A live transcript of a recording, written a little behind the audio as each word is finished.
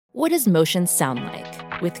What does motion sound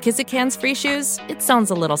like? With Kizikans free shoes, it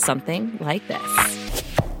sounds a little something like this.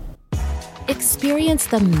 Experience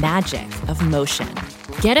the magic of motion.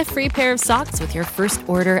 Get a free pair of socks with your first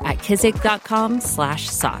order at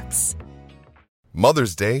kizik.com/socks.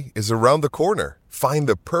 Mother's Day is around the corner. Find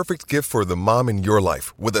the perfect gift for the mom in your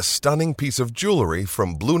life with a stunning piece of jewelry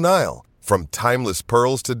from Blue Nile. From timeless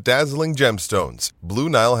pearls to dazzling gemstones, Blue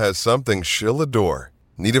Nile has something she'll adore.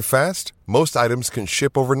 Need it fast? Most items can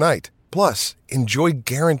ship overnight. Plus, enjoy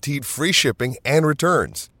guaranteed free shipping and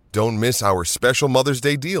returns. Don't miss our special Mother's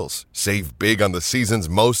Day deals. Save big on the season's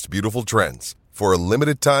most beautiful trends. For a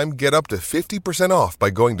limited time, get up to 50% off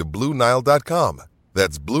by going to BlueNile.com.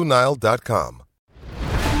 That's BlueNile.com.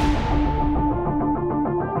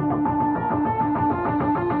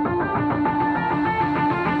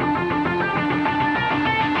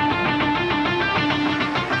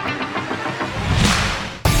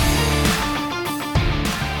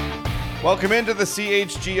 Welcome into the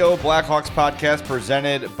CHGO Blackhawks podcast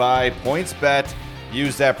presented by PointsBet.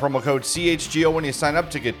 Use that promo code CHGO when you sign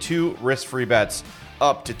up to get 2 risk-free bets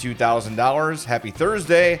up to $2,000. Happy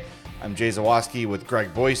Thursday. I'm Jay Zawoski with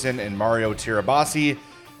Greg Boyson and Mario Tirabassi.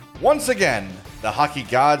 Once again, the hockey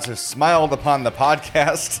gods have smiled upon the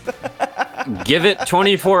podcast. Give it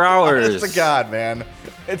 24 hours. It's the god, man.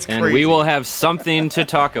 It's and crazy. We will have something to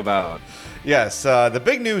talk about. Yes, the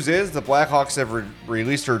big news is the Blackhawks have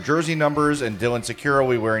released their jersey numbers, and Dylan Secura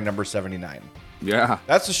will be wearing number 79. Yeah.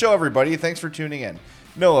 That's the show, everybody. Thanks for tuning in.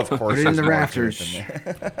 No, of course. Put it in the rafters.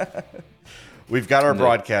 We've got our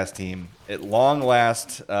broadcast team. At long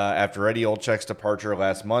last, after Eddie Olczyk's departure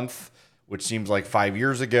last month, which seems like 5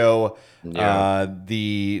 years ago,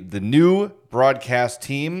 the new broadcast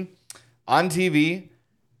team on TV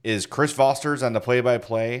is Chris Foster's on the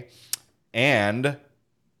play-by-play, and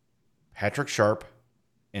Patrick Sharp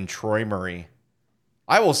and Troy Murray.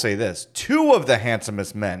 I will say this, 2 of the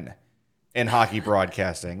handsomest men in hockey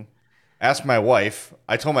broadcasting. Ask my wife.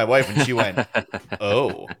 I told my wife and she went,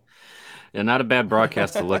 oh. Yeah, not a bad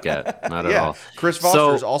broadcast to look at. Not at all. Chris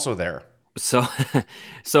Foster's also there.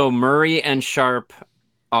 So Murray and Sharp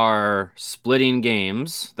are splitting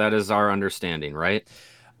games. That is our understanding, right?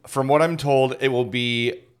 From what I'm told, it will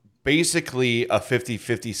be basically a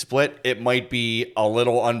 50-50 split. It might be a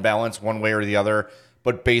little unbalanced one way or the other,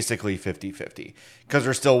 but basically 50-50 because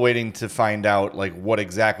they're still waiting to find out like what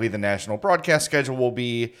exactly the national broadcast schedule will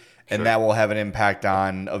be, and that will have an impact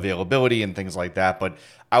on availability and things like that. But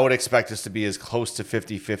I would expect this to be as close to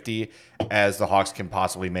 50-50 as the Hawks can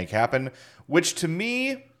possibly make happen, which to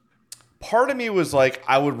me, part of me was like,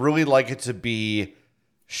 I would really like it to be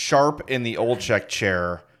Sharp in the Olczyk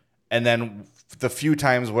chair, and then the few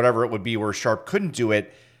times, whatever it would be, where Sharp couldn't do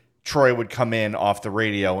it, Troy would come in off the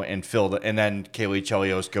radio and fill and then Kaylee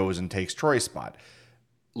Chelios goes and takes Troy's spot.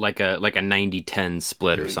 Like a 90-10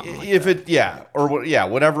 split or something like if that.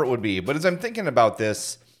 Whatever it would be. But as I'm thinking about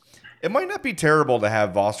this, it might not be terrible to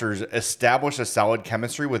have Vosters establish a solid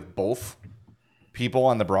chemistry with both people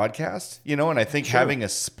on the broadcast, and I think having a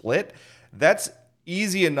split, that's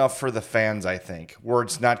easy enough for the fans, I think, where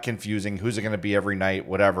it's not confusing. Who's it going to be every night,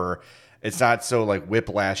 whatever. It's not so like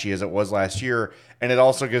whiplashy as it was last year. And it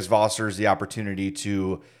also gives Vosters the opportunity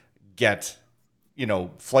to get,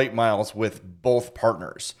 flight miles with both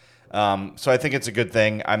partners. So I think it's a good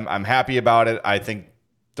thing. I'm happy about it. I think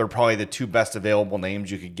they're probably the 2 best available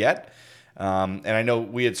names you could get. And I know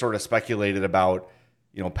we had sort of speculated about,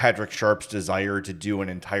 Patrick Sharp's desire to do an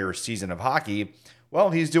entire season of hockey.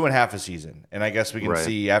 Well, he's doing half a season. And I guess we can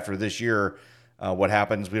see after this year what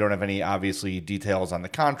happens. We don't have any, obviously, details on the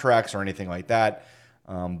contracts or anything like that.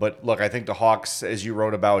 But look, I think the Hawks, as you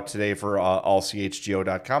wrote about today for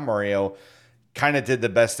allchgo.com, Mario, kind of did the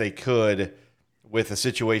best they could with a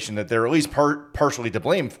situation that they're at least partially to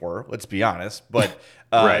blame for, let's be honest. But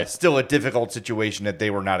still a difficult situation that they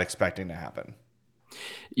were not expecting to happen.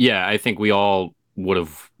 Yeah, I think we all would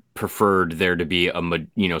have preferred there to be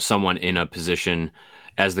someone in a position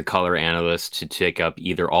as the color analyst to take up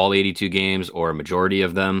either all 82 games or a majority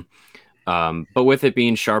of them. But with it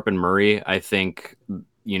being Sharp and Murray, I think,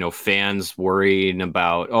 fans worrying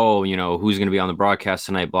about, who's going to be on the broadcast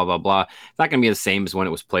tonight, blah, blah, blah. It's not going to be the same as when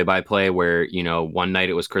it was play-by-play where, one night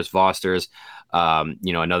it was Chris Foster's,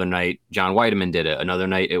 another night John Weideman did it. Another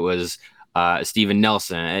night it was Steven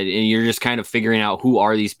Nelson. And you're just kind of figuring out who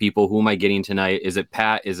are these people? Who am I getting tonight? Is it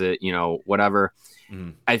Pat? Is it, whatever? Mm-hmm.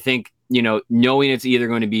 I think, knowing it's either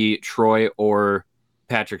going to be Troy or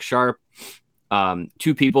Patrick Sharp,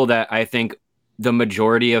 2 people that I think the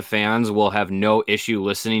majority of fans will have no issue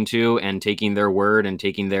listening to and taking their word and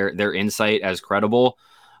taking their insight as credible.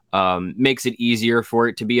 makes it easier for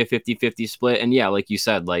it to be a 50-50 split. And yeah, like you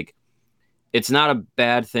said, like it's not a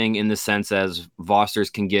bad thing in the sense as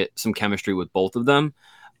Vosters can get some chemistry with both of them.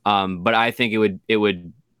 But I think it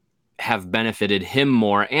would have benefited him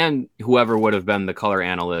more and whoever would have been the color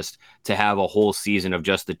analyst to have a whole season of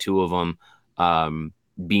just the two of them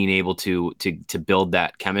being able to build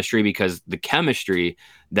that chemistry, because the chemistry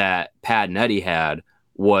that Pat and Eddie had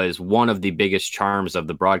was one of the biggest charms of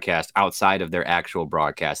the broadcast outside of their actual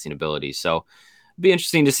broadcasting abilities. So it'd be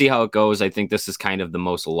interesting to see how it goes. I think this is kind of the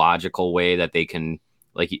most logical way that they can,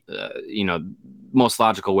 most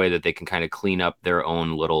logical way that they can kind of clean up their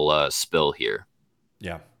own little spill here.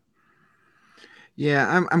 Yeah.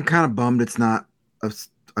 Yeah, I'm kind of bummed it's not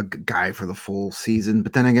a guy for the full season.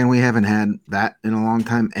 But then again, we haven't had that in a long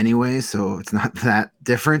time anyway, so it's not that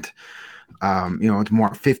different. It's more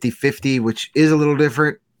 50-50, which is a little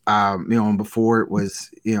different. And before it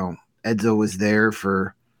was, Edzo was there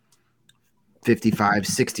for 55,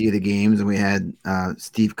 60 of the games, and we had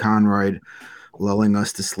Steve Conroy lulling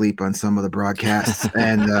us to sleep on some of the broadcasts.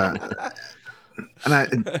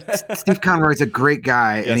 Steve Conroy's a great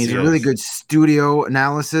guy, and he's a really good studio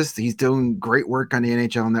analyst. He's doing great work on the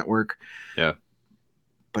NHL Network. Yeah.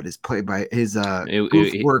 But his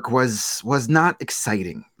work was not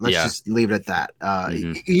exciting. Let's just leave it at that.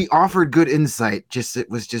 He offered good insight. It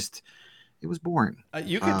was boring.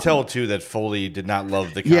 You can tell too that Foley did not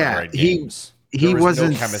love the Conrad games. He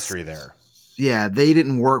wasn't no chemistry there. Yeah, they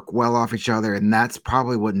didn't work well off each other, and that's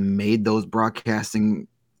probably what made those broadcasts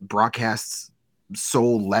so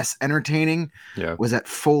less entertaining. Yeah, was that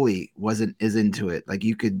Foley wasn't as into it. Like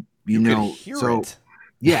you could hear it.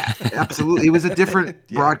 Yeah, absolutely. It was a different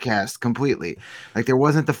broadcast completely. Like there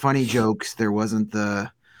wasn't the funny jokes. There wasn't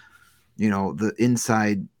the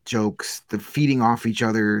inside jokes, the feeding off each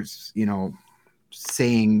other's,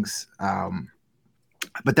 sayings.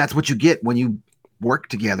 But that's what you get when you work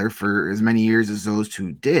together for as many years as those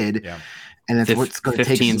two did. Yeah. And that's what's going to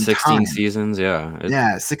take 16 time. seasons.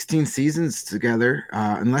 Yeah. 16 seasons together.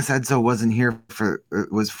 Unless Edzo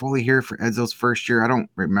was fully here for Edzo's first year. I don't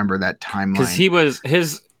remember that timeline. Because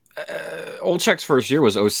his Olczyk's first year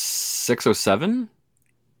was 06, 07.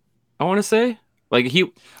 I want to say I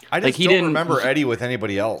don't remember Eddie with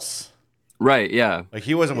anybody else. Right, yeah. Like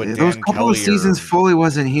he wasn't with Dan those couple Kelly of seasons Foley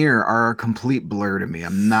wasn't here are a complete blur to me.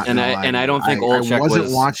 I'm not gonna lie. And I don't think Olczyk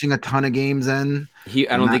wasn't watching a ton of games then.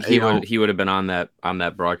 I don't think he would have been on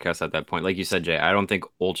that broadcast at that point. Like you said, Jay, I don't think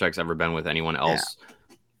Olczyk's ever been with anyone else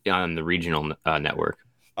on the regional network.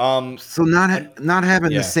 So not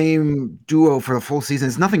having the same duo for the full season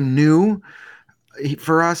is nothing new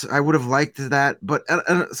for us. I would have liked that, but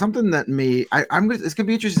something that it's gonna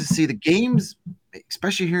be interesting to see the games,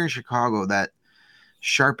 especially here in Chicago, that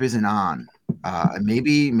Sharp isn't on.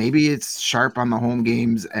 Maybe it's Sharp on the home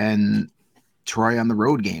games and Troy on the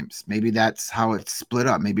road games. Maybe that's how it's split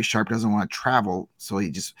up. Maybe Sharp doesn't want to travel, so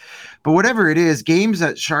but whatever it is, games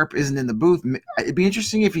that Sharp isn't in the booth, it'd be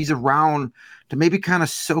interesting if he's around to maybe kind of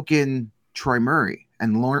soak in Troy Murray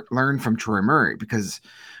and learn from Troy Murray, because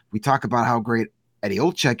we talk about how great Eddie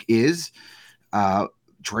Olczyk is.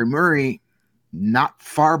 Troy Murray, not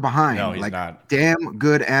far behind. No, he's not. Damn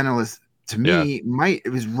good analyst. To me, it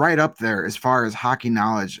was right up there as far as hockey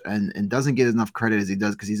knowledge, and doesn't get enough credit as he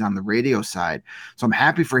does because he's on the radio side. So I'm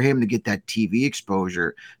happy for him to get that TV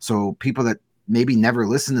exposure, so people that maybe never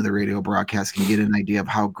listen to the radio broadcast can get an idea of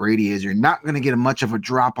how great he is. You're not going to get much of a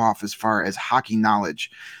drop off as far as hockey knowledge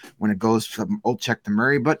when it goes from Olczyk to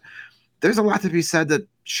Murray, but there's a lot to be said that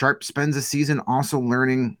Sharp spends a season also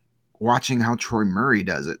watching how Troy Murray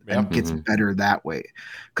does it and gets better that way.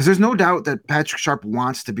 Because there's no doubt that Patrick Sharp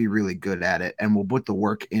wants to be really good at it and will put the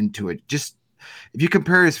work into it. Just if you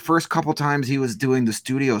compare his first couple times he was doing the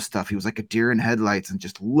studio stuff, he was like a deer in headlights and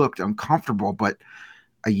just looked uncomfortable. But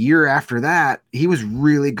a year after that, he was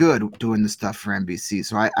really good doing the stuff for NBC.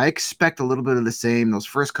 So I expect a little bit of the same. Those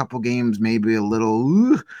first couple games, maybe a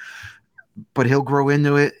little, but he'll grow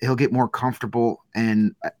into it. He'll get more comfortable,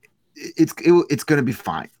 and it's going to be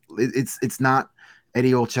fine. It's not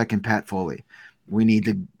Eddie Olczyk and Pat Foley. We need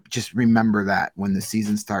to just remember that when the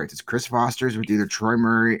season starts. It's Chris Foster's with either Troy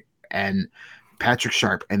Murray and Patrick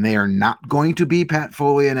Sharp, and they are not going to be Pat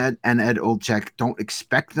Foley and Ed Olczyk. Don't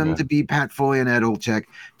expect them to be Pat Foley and Ed Olczyk.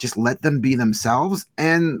 Just let them be themselves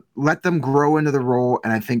and let them grow into the role.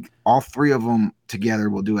 And I think all three of them together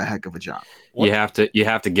will do a heck of a job. You have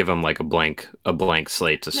to give them like a blank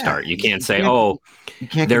slate to start. You can't say, you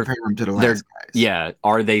can't compare them to the last guys. Yeah,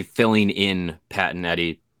 are they filling in Pat and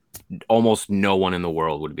Eddie? Almost no one in the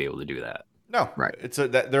world would be able to do that. No, right.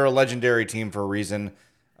 They're a legendary team for a reason.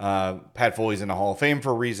 Pat Foley's in the Hall of Fame for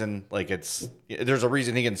a reason. Like there's a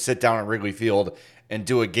reason he can sit down at Wrigley Field and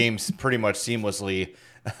do a game pretty much seamlessly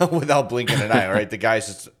without blinking an eye. Right, the guy's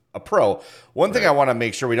just a pro. One thing I want to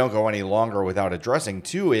make sure we don't go any longer without addressing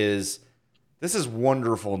too is this is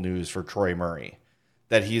wonderful news for Troy Murray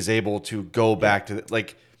that he's able to go back to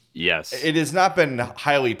yes, it has not been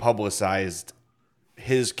highly publicized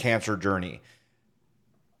his cancer journey.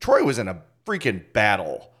 Troy was in a freaking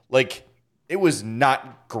battle. Like it was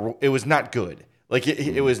not good. Like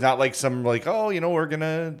it was not like some like, oh, we're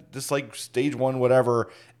gonna just like stage 1,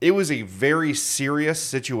 whatever. It was a very serious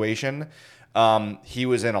situation. He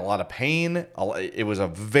was in a lot of pain. It was a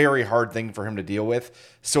very hard thing for him to deal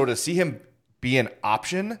with. So to see him be an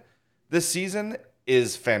option this season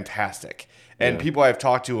is fantastic. And people I've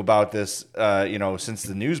talked to about this, since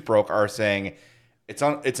the news broke, are saying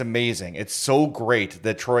it's amazing. It's so great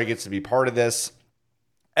that Troy gets to be part of this.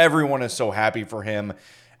 Everyone is so happy for him.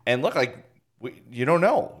 And look, you don't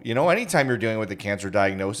know. Anytime you're dealing with a cancer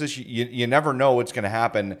diagnosis, you never know what's going to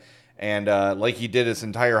happen. And like he did his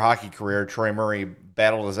entire hockey career, Troy Murray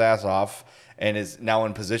battled his ass off and is now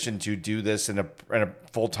in position to do this in a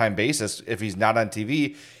full-time basis. If he's not on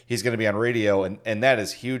TV, he's going to be on radio, and that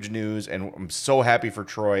is huge news, and I'm so happy for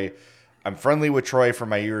Troy. I'm friendly with Troy from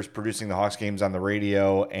my years producing the Hawks games on the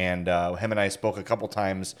radio, and him and I spoke a couple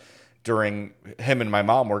times during him and my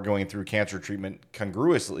mom were going through cancer treatment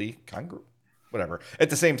whatever,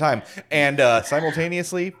 at the same time, and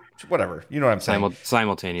simultaneously, whatever, you know what I'm saying?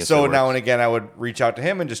 Simultaneously. So now and again, I would reach out to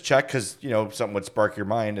him and just check because, something would spark your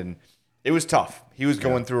mind, and it was tough. He was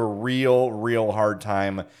going through a real hard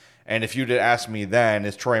time. And if you'd asked me then,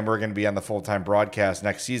 is Troy Murray going to be on the full-time broadcast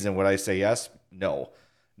next season? Would I say yes? No,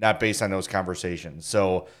 not based on those conversations.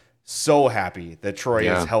 So happy that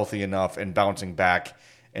Troy is healthy enough and bouncing back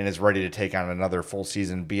and is ready to take on another full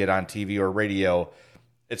season, be it on TV or radio.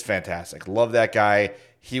 It's fantastic. Love that guy.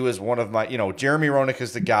 He was one of my, Jeremy Roenick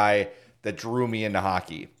is the guy that drew me into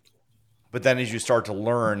hockey. But then as you start to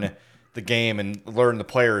learn the game and learn the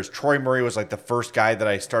players, Troy Murray was like the first guy that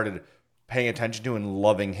I started paying attention to and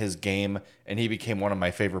loving his game, and he became one of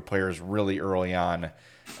my favorite players really early on.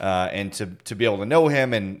 And to be able to know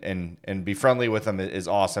him and be friendly with him is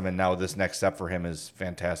awesome, and now this next step for him is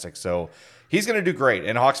fantastic. So he's going to do great,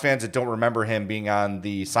 and Hawks fans that don't remember him being on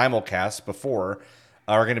the simulcast before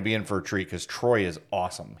are going to be in for a treat because Troy is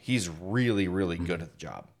awesome. He's really good at the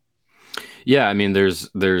job. Yeah, I mean, there's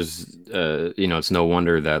it's no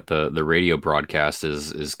wonder that the radio broadcast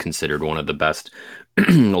is considered one of the best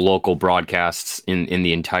local broadcasts in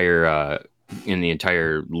the entire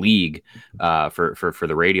league for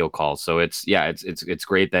the radio call. So it's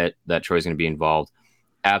great that Troy's going to be involved.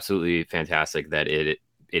 Absolutely fantastic that it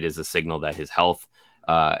is a signal that his health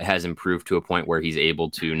has improved to a point where he's able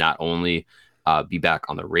to not only be back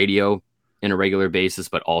on the radio in a regular basis,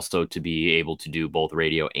 but also to be able to do both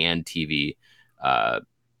radio and TV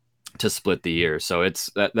to split the year. So it's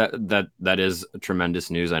that is tremendous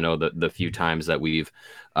news. I know that the few times that we've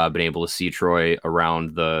been able to see Troy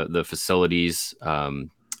around the facilities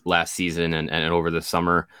last season and over the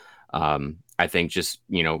summer, I think just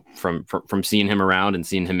from seeing him around and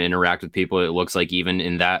seeing him interact with people, it looks like even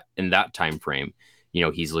in that time frame,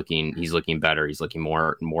 he's looking better. He's looking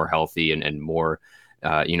more healthy and more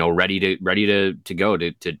ready to go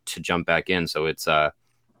to jump back in. So it's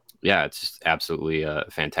it's just absolutely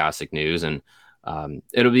fantastic news, and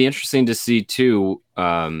it'll be interesting to see too.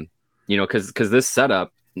 Because this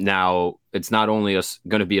setup now, it's not only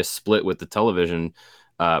going to be a split with the television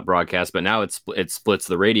broadcast, but now it splits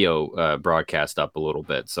the radio broadcast up a little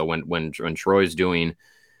bit. So when Troy's doing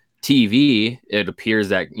TV, it appears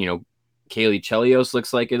that Kaylee Chelios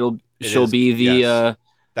looks like she'll be the. Yes.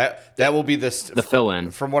 That will be the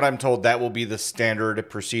fill-in. From what I'm told, that will be the standard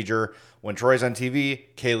procedure. When Troy's on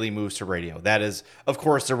TV, Kaylee moves to radio. That is, of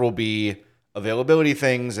course, there will be availability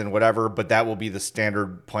things and whatever, but that will be the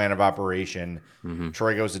standard plan of operation. Mm-hmm.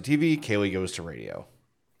 Troy goes to TV, Kaylee goes to radio.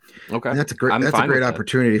 Okay, and that's a great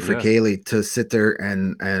opportunity for Kaylee to sit there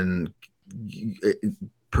and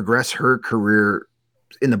progress her career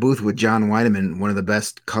in the booth with John Weideman, one of the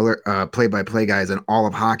best color play-by-play guys in all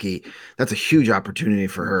of hockey. That's a huge opportunity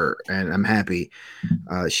for her, and I'm happy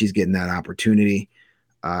she's getting that opportunity.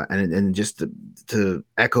 And just to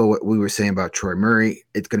echo what we were saying about Troy Murray,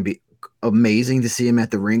 it's going to be amazing to see him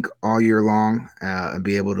at the rink all year long and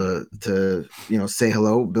be able to say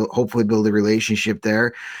hello, hopefully build a relationship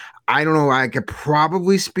there. I don't know. I could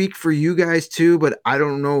probably speak for you guys too, but I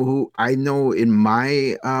don't know who. I know in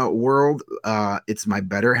my world, it's my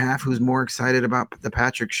better half who's more excited about the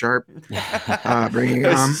Patrick Sharp bringing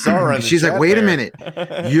him. She's like, wait a minute,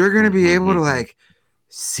 you're going to be able to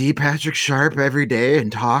see Patrick Sharp every day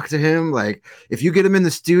and talk to him. Like, if you get him in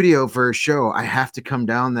the studio for a show, I have to come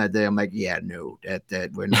down that day. I'm like, yeah, no,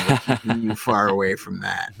 that we're keeping you far away from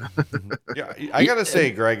that. Yeah, I gotta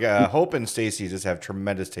say, Greg, Hope and Stacy just have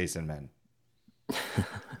tremendous taste in men.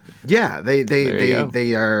 Yeah, they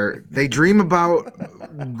dream about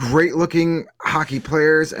great looking hockey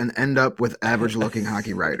players and end up with average looking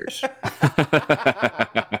hockey writers.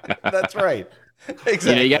 That's right.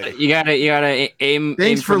 Exactly. You gotta aim.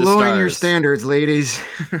 Thanks for lowering your standards, ladies.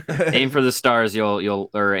 Aim for the stars. You'll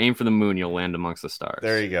aim for the moon. You'll land amongst the stars.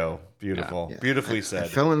 There you go. Beautiful. Yeah. Beautifully said. I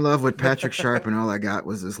fell in love with Patrick Sharp, and all I got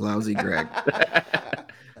was this lousy Greg.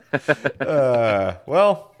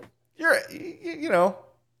 Well,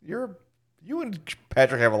 you and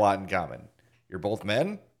Patrick have a lot in common. You're both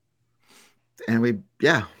men, and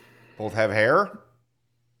both have hair.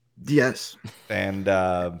 Yes, and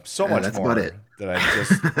so much that's more. About it. That I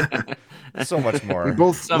just so much more. We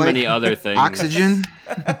both so many other things. Oxygen.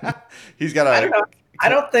 He's got a. I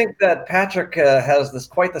don't think that Patrick has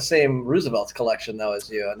quite the same Roosevelt's collection though as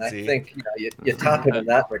you, and I think you top him in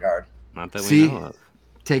that regard. Not that we know of.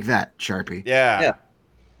 Take that, Sharpie. Yeah.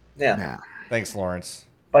 Yeah. Thanks, Lawrence.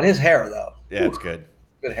 But his hair though. Yeah, it's good.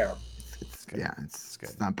 Good hair. It's good. Yeah, it's good.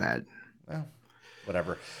 It's not bad. Well,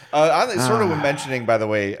 whatever. I sort of mentioning, by the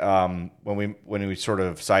way, when we sort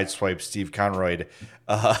of sideswiped Steve Conroy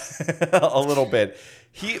a little bit,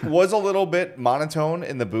 he was a little bit monotone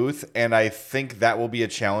in the booth, and I think that will be a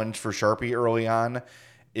challenge for Sharpie early on.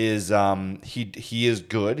 He is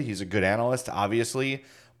good. He's a good analyst, obviously,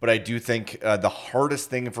 but I do think the hardest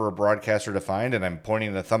thing for a broadcaster to find, and I'm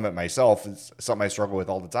pointing the thumb at myself, it's something I struggle with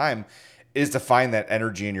all the time, is to find that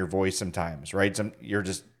energy in your voice sometimes, right? You're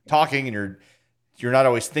just talking and you're not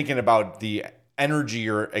always thinking about the energy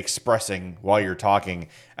you're expressing while you're talking.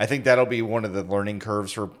 I think that'll be one of the learning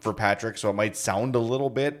curves for Patrick. So it might sound a little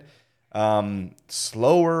bit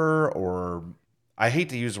slower, or I hate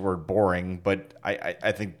to use the word boring, but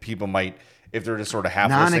I think people might, if they're just sort of half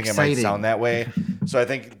listening, it might sound that way. So I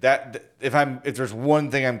think that if there's one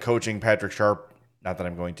thing I'm coaching Patrick Sharp, not that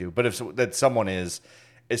I'm going to, but if that someone is,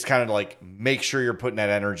 it's kind of like, make sure you're putting that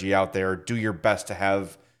energy out there. Do your best to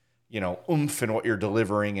have, oomph in what you're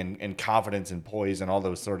delivering and confidence and poise and all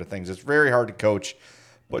those sort of things. It's very hard to coach,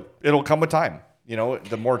 but it'll come with time.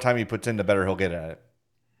 The more time he puts in, the better he'll get at it.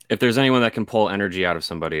 If there's anyone that can pull energy out of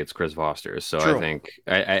somebody, it's Chris Foster. So True.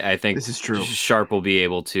 I think this is true. Sharp will be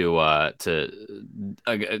able to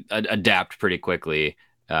adapt pretty quickly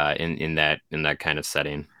in that kind of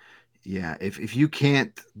setting. Yeah, if you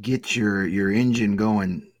can't get your engine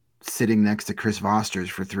going sitting next to Chris Foster's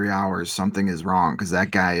for 3 hours, something is wrong, because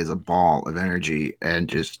that guy is a ball of energy and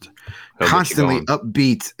just constantly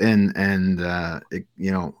upbeat and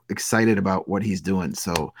excited about what he's doing.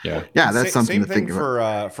 So yeah, that's something to think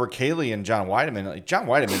about. For Kaylee and John Weideman. Like, John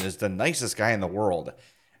Weideman is the nicest guy in the world,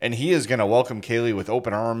 and he is going to welcome Kaylee with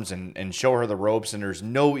open arms and show her the ropes. And there's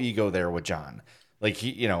no ego there with John. Like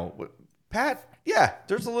Pat. Yeah,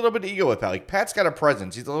 there's a little bit of ego with Pat. Like, Pat's got a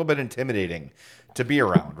presence. He's a little bit intimidating to be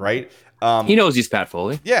around, right? He knows he's Pat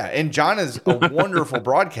Foley. Yeah, and John is a wonderful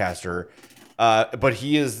broadcaster, but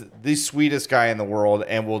he is the sweetest guy in the world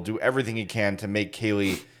and will do everything he can to make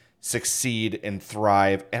Kaylee succeed and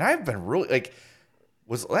thrive. And I've been really,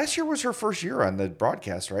 last year was her first year on the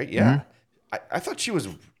broadcast, right? Yeah. Mm-hmm. I thought she was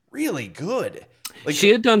really good. Like, she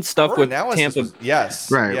had done stuff with Tampa.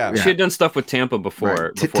 Yes. Right. Yeah. She had done stuff with Tampa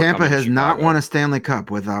before. Right. Tampa has not won a Stanley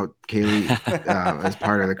Cup without Kaylee as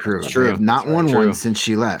part of the crew. True. They have not won one since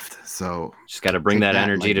she left. So she's got to bring that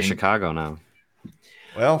energy to Chicago now.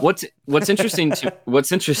 Well, what's interesting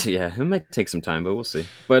yeah, it might take some time, but we'll see.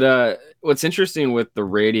 But what's interesting with the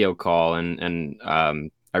radio call, and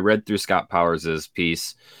I read through Scott Powers'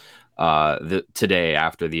 piece today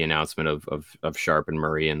after the announcement of Sharp and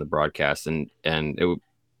Murray in the broadcast, and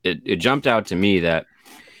it jumped out to me that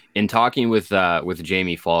in talking with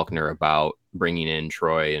Jamie Faulkner about bringing in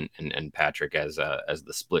Troy and Patrick as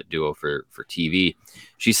the split duo for TV,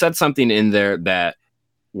 she said something in there that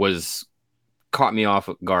caught me off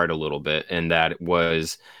guard a little bit, and that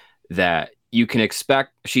was that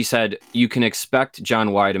she said you can expect John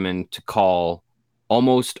Weideman to call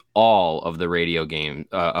almost all of the radio game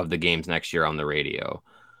of the games next year on the radio.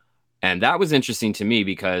 And that was interesting to me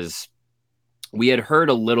because we had heard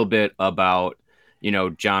a little bit about,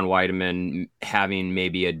 John Weideman having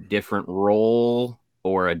maybe a different role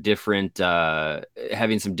or a different,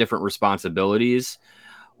 having some different responsibilities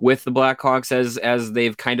with the Blackhawks as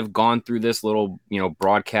they've kind of gone through this little,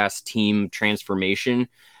 broadcast team transformation,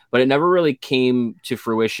 but it never really came to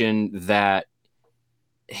fruition that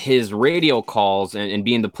his radio calls and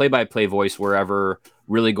being the play-by-play voice were ever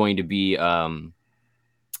really going to be,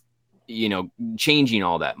 changing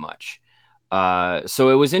all that much. So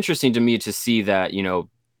it was interesting to me to see that,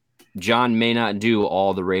 John may not do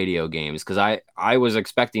all the radio games, because I was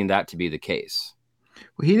expecting that to be the case.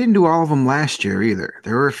 Well, he didn't do all of them last year either.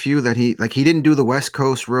 There were a few that he didn't do the West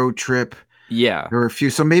Coast road trip. Yeah. There were a few.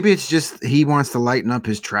 So maybe it's just he wants to lighten up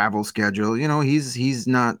his travel schedule. He's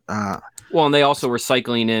not well, and they also were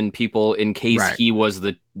cycling in people in case Right. he was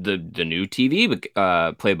the new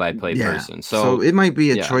TV play-by-play person. So it might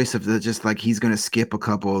be a choice of just like he's going to skip a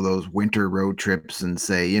couple of those winter road trips and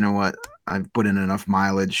say, you know what, I've put in enough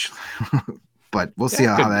mileage. But we'll see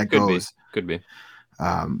how that goes. Could be.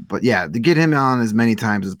 But yeah, to get him on as many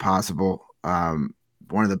times as possible.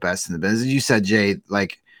 One of the best in the business. As you said, Jay,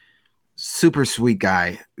 like super sweet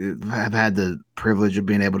guy. I've had the privilege of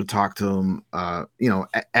being able to talk to him,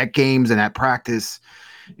 at games and at practice.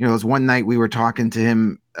 It was one night we were talking to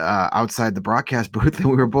him outside the broadcast booth, and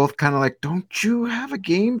we were both kind of like, "Don't you have a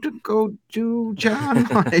game to go to, John?"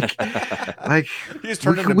 like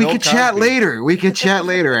we could chat later. We could chat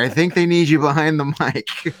later. I think they need you behind the mic.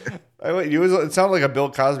 It sounded like a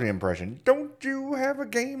Bill Cosby impression. Don't you have a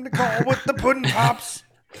game to call with the Puddin' Pops?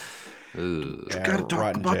 Gotta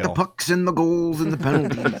talk about the pucks and the goals and the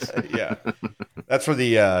penalties. Yeah, that's where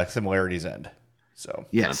the similarities end. So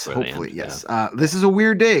yes, hopefully, yes. Yeah. This is a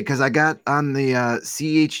weird day because I got on the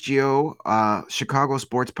CHGO Chicago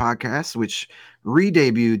Sports Podcast, which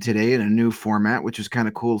re-debuted today in a new format, which was kind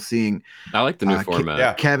of cool seeing. I like the new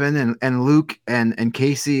format. Kevin and Luke and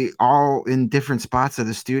Casey all in different spots of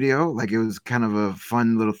the studio. Like it was kind of a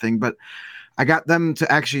fun little thing, but I got them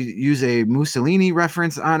to actually use a Mussolini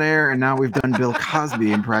reference on air, and now we've done Bill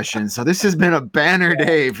Cosby impressions. So this has been a banner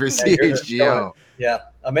day for CHGO. Yeah,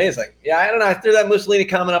 amazing. Yeah, I don't know. I threw that Mussolini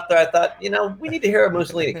comment up there. I thought, we need to hear a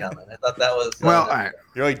Mussolini comment. I thought that was well. All right.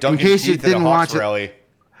 You're like in case you didn't watch it,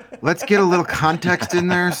 let's get a little context in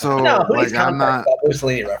there. So, I'm not.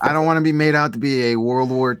 Mussolini reference. I don't want to be made out to be a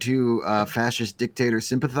World War II fascist dictator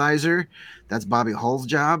sympathizer. That's Bobby Hull's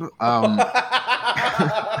job.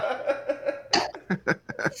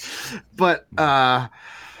 But they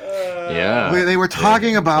were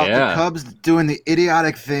talking about the Cubs doing the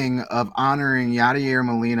idiotic thing of honoring Yadier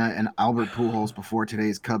Molina and Albert Pujols before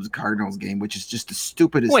today's Cubs-Cardinals game, which is just the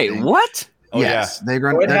stupidest thing. Wait, what? Yes, they're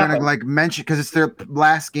gonna like mention because it's their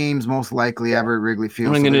last games most likely ever at Wrigley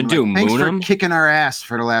Field. What am I gonna do? Thanks Moon for 'em? kicking our ass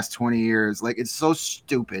for the last 20 years. Like it's so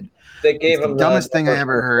stupid. They gave it's the dumbest thing I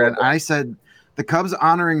ever heard. And I said the Cubs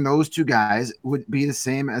honoring those two guys would be the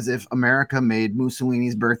same as if America made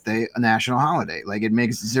Mussolini's birthday a national holiday. Like it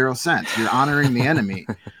makes zero sense. You're honoring the enemy.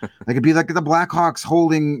 Like it'd be like the Blackhawks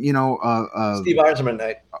holding, Steve Eisenman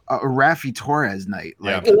night, a Rafi Torres night.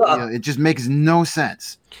 Like it just makes no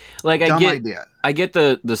sense. Like Dumb idea. I get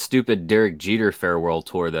the stupid Derek Jeter farewell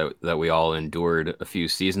tour that we all endured a few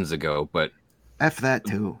seasons ago, but F that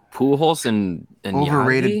too. Pujols and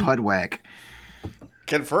overrated Yadi? Pudwack.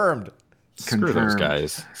 Confirmed. Screw those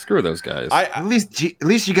guys. At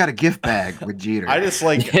least you got a gift bag with Jeter. I just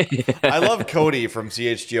I love Cody from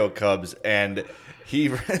CHGO Cubs, and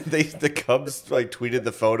the Cubs tweeted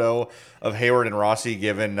the photo of Hayward and Rossi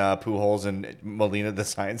giving Pujols and Molina the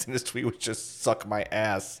signs, and his tweet was just "suck my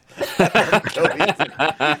ass."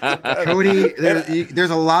 Cody, there's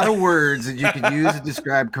a lot of words that you could use to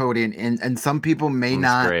describe Cody, and some people may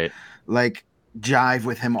not jive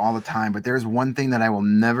with him all the time, but there's one thing that I will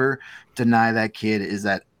never deny that kid is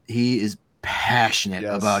that he is passionate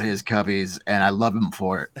about his Cubbies, and I love him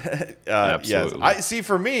for it. Absolutely. Yes. I see.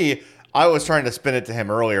 For me, I was trying to spin it to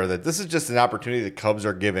him earlier that this is just an opportunity the Cubs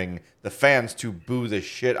are giving the fans to boo the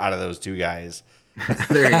shit out of those two guys.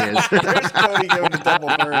 There he is. There's Cody giving the double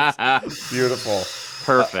birds. Beautiful.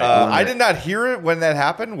 Perfect. I did not hear it when that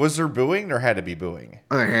happened. Was there booing? There had to be booing.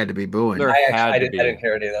 Oh, there had to be booing. I didn't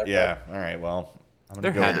hear it either. Yeah. All right. Well, I'm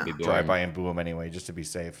gonna go drive by and boo him anyway, just to be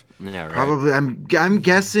safe. Yeah, right. Probably. I'm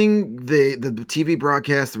guessing the TV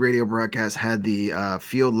broadcast, the radio broadcast had the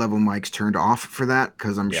field level mics turned off for that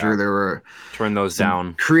because I'm sure there were turn those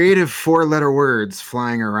down. Creative 4-letter words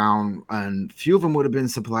flying around, and few of them would have been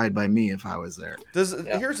supplied by me if I was there.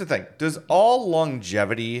 Here's the thing: does all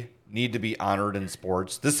longevity need to be honored in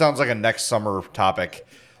sports? This sounds like a next summer topic.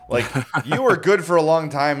 Like, you were good for a long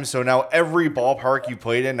time, so now every ballpark you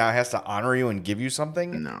played in now has to honor you and give you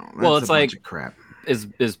something? No. It's a bunch of crap.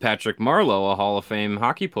 Is Patrick Marleau a Hall of Fame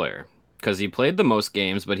hockey player? Because he played the most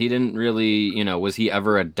games, but he didn't really, was he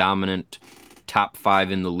ever a dominant top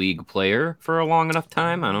 5 in the league player for a long enough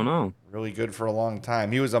time? I don't know. Really good for a long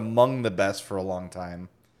time. He was among the best for a long time.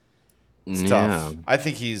 It's tough. I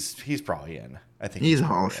think he's probably in. I think he's a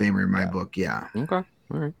Hall of Famer in my book. Yeah. Okay. All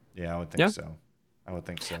right. Yeah, I would think so. I would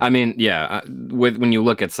think so. I mean, when you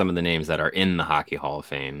look at some of the names that are in the Hockey Hall of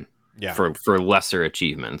Fame, for lesser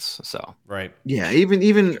achievements, so right. Yeah,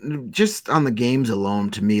 even just on the games alone,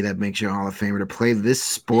 to me, that makes you a Hall of Famer to play this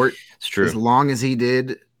sport as long as he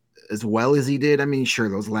did, as well as he did. I mean, sure,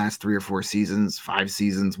 those last 3 or 4 seasons, 5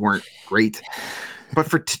 seasons weren't great. But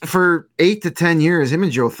for 8 to 10 years, him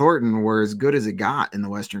and Joe Thornton were as good as it got in the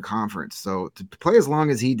Western Conference. So to play as long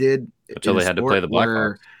as he did, until they had to play the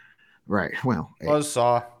Blackhawks, right? Well,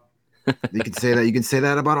 buzzsaw. You can say that. You can say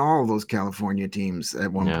that about all of those California teams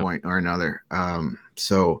at one point or another.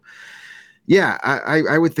 So, yeah,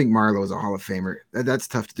 I would think Marleau is a Hall of Famer. That's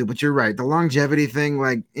tough to do, but you're right. The longevity thing,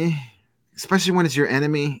 like, especially when it's your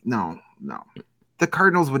enemy. No. The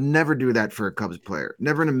Cardinals would never do that for a Cubs player.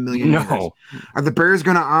 Never in a million years. Are the Bears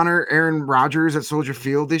going to honor Aaron Rodgers at Soldier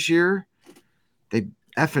Field this year? They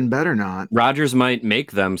effing better not. Rodgers might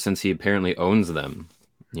make them since he apparently owns them,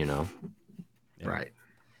 Right.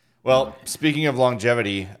 Well, speaking of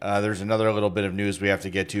longevity, there's another little bit of news we have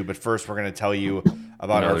to get to, but first we're going to tell you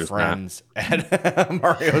about our friends at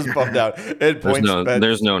Mario's bummed out.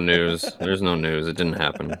 There's no news. There's no news. It didn't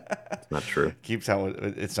happen. It's not true. Keep telling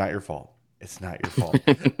it's not your fault. It's not your fault.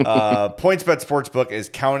 PointsBet Sportsbook is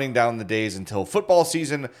counting down the days until football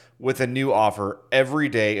season with a new offer every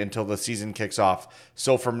day until the season kicks off.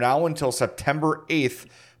 So from now until September 8th,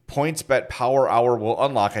 PointsBet Power Hour will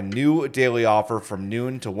unlock a new daily offer from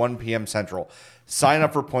noon to 1 p.m. Central. Sign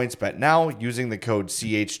up for PointsBet now using the code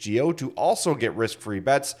CHGO to also get risk-free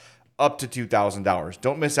bets up to $2,000.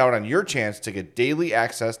 Don't miss out on your chance to get daily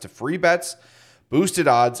access to free bets, boosted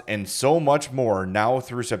odds, and so much more now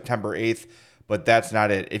through September 8th. But that's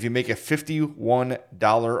not it. If you make a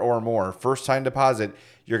 $51 or more first-time deposit,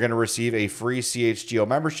 you're going to receive a free CHGO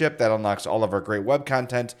membership that unlocks all of our great web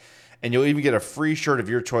content, and you'll even get a free shirt of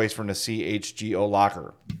your choice from the CHGO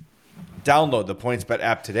locker. Download the PointsBet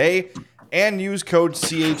app today and use code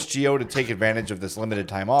CHGO to take advantage of this limited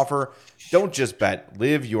time offer. Don't just bet,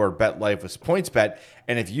 live your bet life with PointsBet.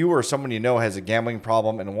 And if you or someone you know has a gambling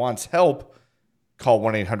problem and wants help, call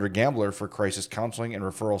 1-800-GAMBLER for crisis counseling and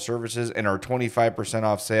referral services. And our 25%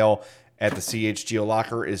 off sale at the CHGO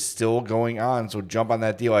locker is still going on, so jump on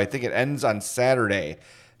that deal. I think it ends on Saturday.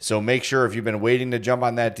 So make sure if you've been waiting to jump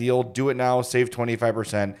on that deal, do it now. Save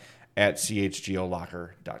 25% at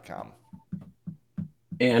chgolocker.com.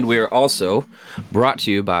 And we are also brought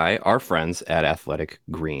to you by our friends at Athletic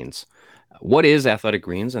Greens. What is Athletic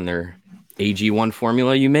Greens and their AG1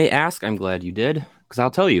 formula, you may ask? I'm glad you did, because I'll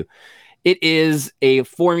tell you. It is a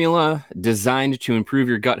formula designed to improve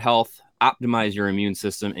your gut health, optimize your immune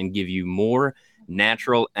system, and give you more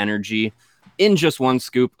natural energy. In just one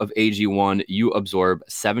scoop of AG1, you absorb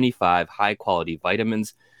 75 high-quality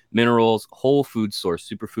vitamins, minerals, whole food source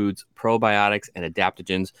superfoods, probiotics, and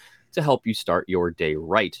adaptogens to help you start your day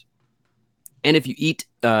right. And if you eat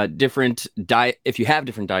if you have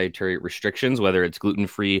different dietary restrictions, whether it's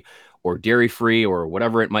gluten-free or dairy-free or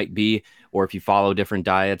whatever it might be, or if you follow different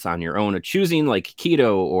diets on your own of choosing, like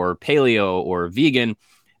keto or paleo or vegan,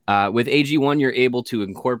 with AG1, you're able to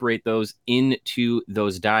incorporate those into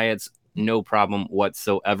those diets. No problem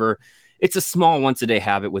whatsoever. It's a small once-a-day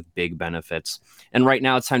habit with big benefits. And right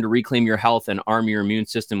now, it's time to reclaim your health and arm your immune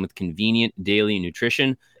system with convenient daily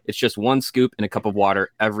nutrition. It's just one scoop in a cup of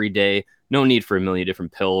water every day. No need for a million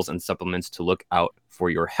different pills and supplements to look out for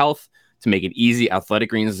your health. To make it easy, Athletic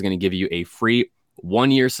Greens is going to give you a free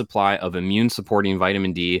 1-year supply of immune-supporting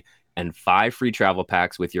vitamin D and 5 free travel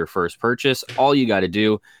packs with your first purchase. All you got to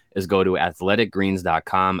do is go to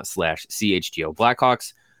athleticgreens.com/CHGO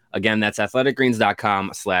Blackhawks. Again, that's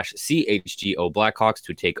athleticgreens.com/CHGO Blackhawks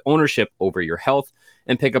to take ownership over your health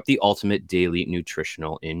and pick up the ultimate daily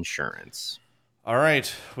nutritional insurance. All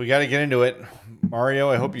right, we got to get into it. Mario,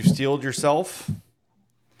 I hope you've steeled yourself.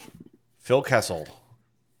 Phil Kessel.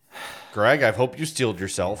 Greg, I hope you steeled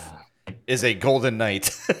yourself. Is a Golden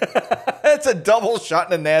Knight. It's a double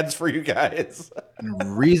shot in the nads for you guys.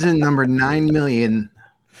 Reason number 9 million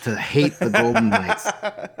to hate the Golden Knights.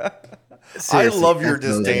 Seriously, I love your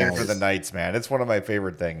disdain for the Knights, man. It's one of my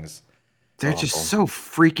favorite things. They're just so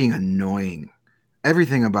freaking annoying.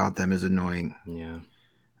 Everything about them is annoying. Yeah.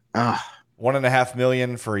 $1.5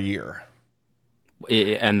 million for a year.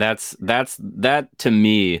 And that's that to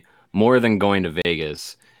me, more than going to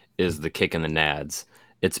Vegas, is the kick in the nads.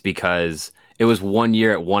 It's because it was 1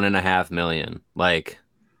 year at $1.5 million. Like,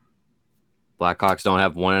 Blackhawks don't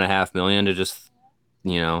have $1.5 million to just,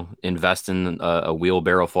 invest in a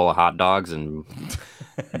wheelbarrow full of hot dogs and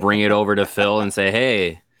bring it over to Phil and say,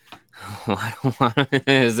 hey,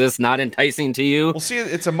 Is this not enticing to you? Well, see,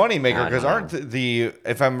 it's a moneymaker because aren't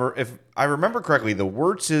if I remember correctly, the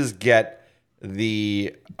Wirtzes get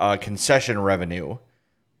the concession revenue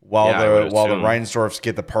while the Reinsdorfs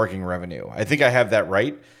get the parking revenue. I think I have that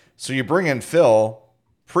right. So you bring in Phil,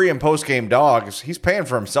 pre and post game dogs, he's paying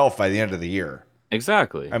for himself by the end of the year.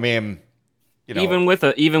 Exactly. I mean, even with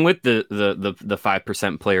the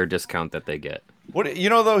 5% player discount that they get. What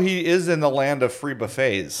though, he is in the land of free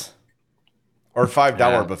buffets or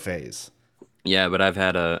 $5 buffets. Yeah, but I've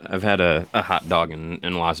had a hot dog in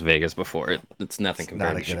Las Vegas before. It's nothing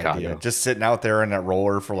compared to Chicago. Idea. Just sitting out there in that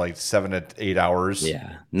roller for like 7 to 8 hours.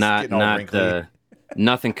 Yeah,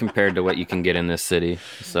 nothing compared to what you can get in this city.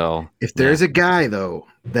 So if there's a guy though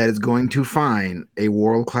that is going to find a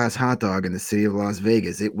world-class hot dog in the city of Las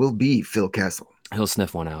Vegas, it will be Phil Kessel. He'll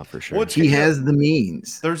sniff one out for sure. He has the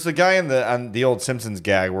means. There's the guy on the old Simpsons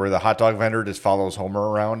gag where the hot dog vendor just follows Homer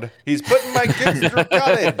around. He's putting my kids through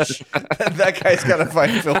college. That guy's got to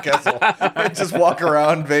find Phil Kessel and just walk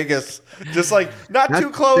around Vegas, just like not too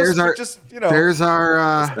close. There's our There's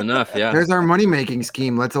our enough. Yeah. There's our money making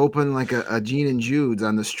scheme. Let's open like a Gene and Jude's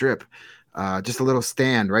on the Strip. Just a little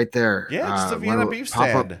stand right there. Yeah, just a Vienna beef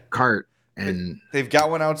stand. Pop-up cart. And they've got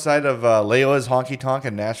one outside of Leila's Honky Tonk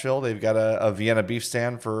in Nashville. They've got a Vienna beef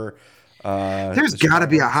stand for. There's got to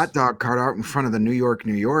be a hot dog cart out in front of the New York,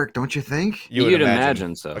 don't you think? You'd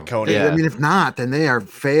imagine so. Yeah. I mean, if not, then they are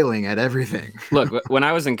failing at everything. Look, when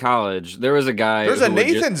I was in college, there was a guy. There's a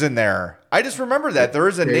Nathan's in there. I just remember that there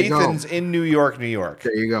is a Nathan's in New York.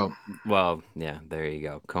 There you go. Well, yeah, there you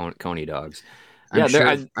go. Coney dogs.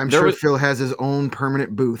 I'm sure Phil has his own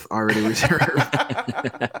permanent booth already reserved.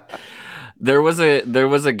 There was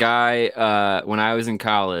a guy when I was in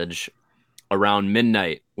college around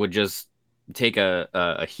midnight would just take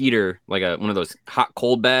a heater, like one of those hot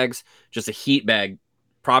cold bags, just a heat bag,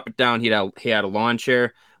 prop it down. He had a lawn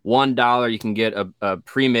chair. $1 you can get a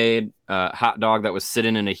pre-made hot dog that was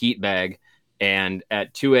sitting in a heat bag, and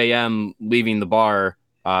at 2 a.m. leaving the bar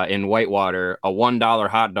in Whitewater, a $1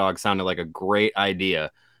 hot dog sounded like a great idea.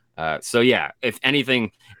 So yeah, if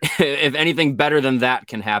anything better than that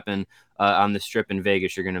can happen on the Strip in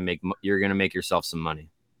Vegas, you're gonna make yourself some money.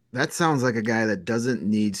 That sounds like a guy that doesn't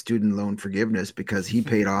need student loan forgiveness because he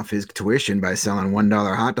paid off his tuition by selling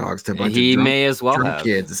 $1 hot dogs to a bunch of drunk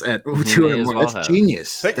kids at 2 in the morning. That's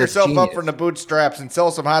genius. Pick yourself up from the bootstraps and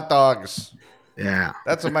sell some hot dogs. Yeah,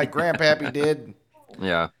 that's what my grandpappy did.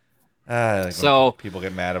 Yeah. So people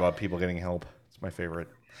get mad about people getting help. It's my favorite.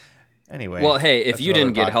 Anyway. Well, hey, if you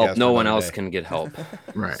didn't get help, no one else can get help.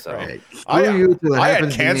 Right. So. Right. I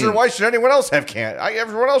had cancer. Why should anyone else have cancer?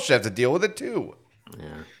 Everyone else should have to deal with it too.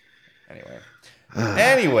 Yeah.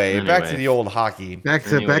 Anyway, back to the old hockey. Back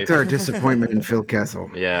to our disappointment in Phil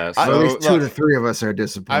Kessel. Yeah. So, at least 2 to 3 of us are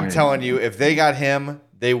disappointed. I'm telling you, if they got him,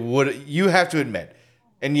 they would. You have to admit,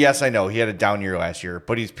 and yes, I know he had a down year last year,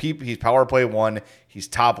 but he's power play 1. He's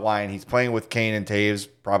top line. He's playing with Kane and Taves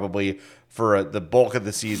probably for the bulk of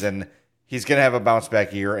the season. He's going to have a bounce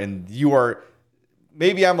back year, and you are.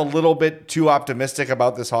 Maybe I'm a little bit too optimistic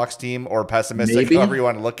about this Hawks team, or pessimistic, however you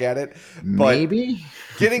want to look at it. But maybe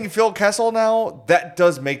getting Phil Kessel now, that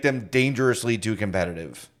does make them dangerously too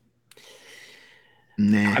competitive.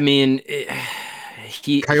 Nah. I mean,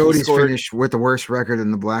 Coyotes finished with the worst record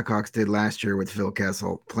than the Blackhawks did last year with Phil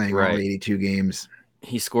Kessel playing all 82 games.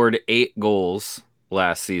 He scored 8 goals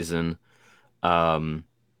last season.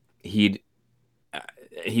 He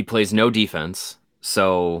plays no defense,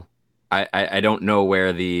 so I don't know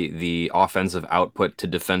where the offensive output to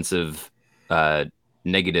defensive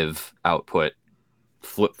negative output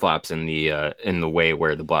flip-flops in the way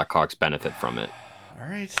where the Blackhawks benefit from it. All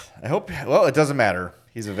right. I hope. Well, it doesn't matter.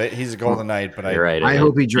 He's a Golden Knight, but I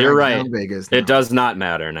hope he drags down Vegas now. It does not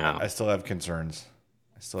matter now. I still have concerns.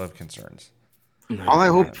 All I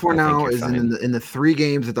hope for now is in the 3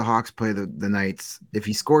 games that the Hawks play the Knights, if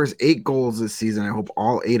he scores 8 goals this season, I hope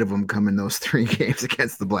all 8 of them come in those 3 games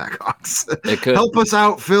against the Blackhawks. It could. Help us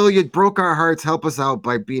out, Phil. You broke our hearts. Help us out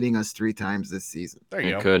by beating us 3 times this season. There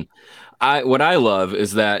you go. Could. What I love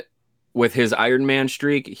is that with his Iron Man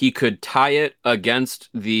streak, he could tie it against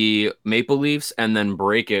the Maple Leafs and then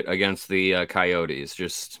break it against the Coyotes.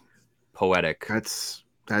 Just poetic. That's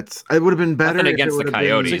it would have been better against the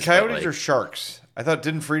Coyotes. The Coyotes or Sharks? I thought,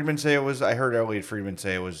 didn't Friedman say it was? I heard Elliot Friedman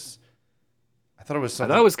say it was. I thought it was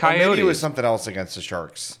something. I thought it was Coyotes. Maybe it was something else against the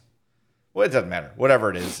Sharks. Well, it doesn't matter. Whatever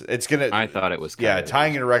it is, it's gonna. I thought it was Coyotes. Yeah,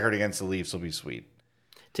 tying a record against the Leafs will be sweet.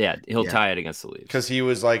 Yeah, he'll tie it against the Leafs. Because he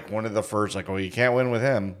was like one of the first, like, you can't win with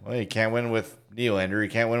him. Well, you can't win with Nylander. You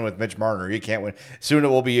can't win with Mitch Marner. You can't win. Soon it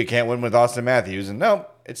will be you can't win with Austin Matthews. And no,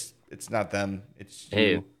 it's not them. It's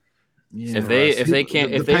you. Yeah. If they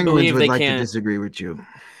can't, if the they Penguins believe would they like to can't, disagree with you.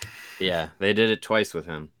 yeah, they did it twice with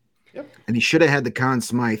him. Yep. And he should have had the Conn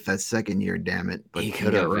Smythe that second year. Damn it! But He he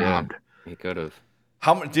could got have, yeah. robbed. He could have.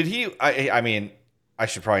 How much did he? I mean, I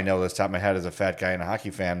should probably know this top of my head as a fat guy and a hockey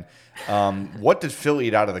fan. What did Phil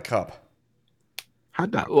eat out of the cup? Hot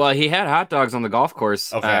dog. Well, he had hot dogs on the golf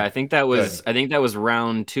course. Okay. I think that was Good. I think that was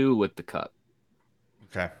round 2 with the cup.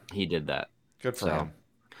 Okay. He did that. Good for him.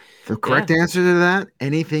 The correct answer to that: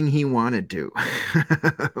 anything he wanted to.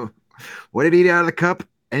 What did he eat out of the cup?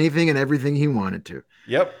 Anything and everything he wanted to.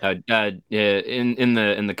 Yep. In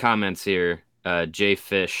the comments here, Jay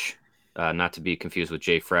Fish, not to be confused with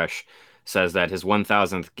Jay Fresh, says that his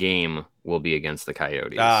 1,000th game will be against the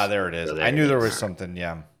Coyotes. Ah, there it is. So I knew there was something.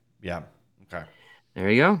 Yeah. Yeah. Okay. There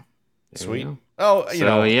you go. Sweet. Oh, you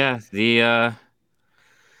know. yeah, the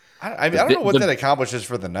I don't know what that accomplishes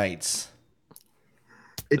for the Knights.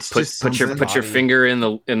 It's put your body. finger in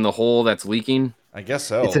the hole that's leaking. I guess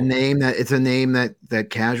so. It's a name that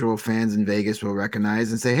casual fans in Vegas will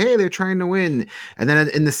recognize and say, "Hey, they're trying to win." And then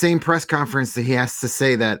in the same press conference, he has to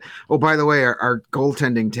say that, "Oh, by the way, our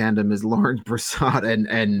goaltending tandem is Lauren Brassard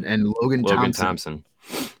and Logan Thompson."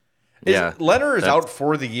 Leonard is out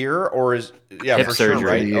for the year, or is hip for surgery? Sure,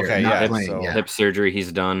 right? Year, okay, yeah, hip surgery.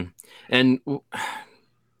 He's done. And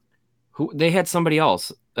who they had somebody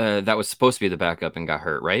else that was supposed to be the backup and got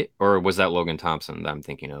hurt, right? Or was that Logan Thompson that I'm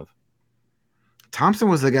thinking of? Thompson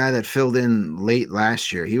was the guy that filled in late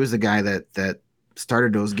last year. He was the guy that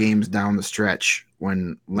started those games down the stretch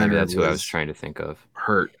when Leonard Maybe that's who I was trying to think of.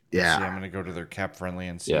 Hurt. Yeah. See, I'm going to go to their cap friendly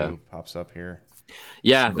and see who pops up here.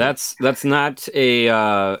 Yeah, that's not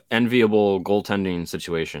a enviable goaltending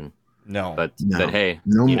situation. No, but hey,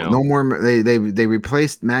 no more. They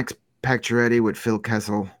replaced Max Pacioretty with Phil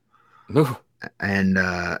Kessel, and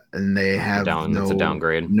they have that's a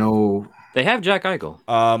downgrade. No. They have Jack Eichel.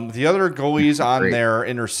 The other goalies on their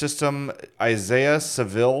inner system: Isaiah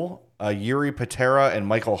Seville, Yuri Patera, and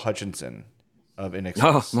Michael Hutchinson of NXT.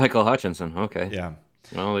 Oh, Michael Hutchinson. Okay. Yeah.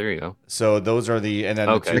 Well, there you go. So those are the and then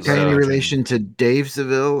okay. Is there any relation to Dave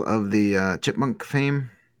Seville of the Chipmunk fame?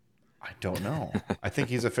 I don't know. I think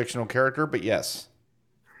he's a fictional character, but yes.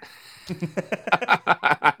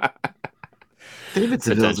 David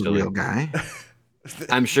Seville's a real guy.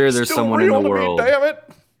 I'm sure there's Still someone in the world. Damn it.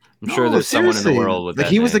 I'm sure there's someone in the world with that.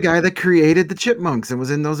 He was the name. guy that created the Chipmunks and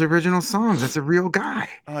was in those original songs. That's a real guy.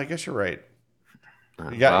 Oh, I guess you're right.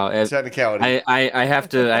 You got technicality. I have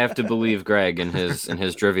to believe Greg in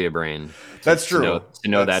his trivia brain. That's true. To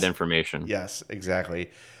know that information. Yes, exactly.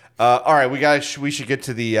 All right, we should get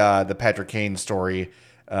to the Patrick Kane story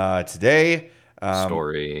today.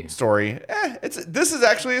 Story. This is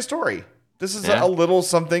actually a story. This is a little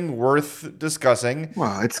something worth discussing.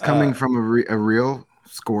 Well, it's coming from a real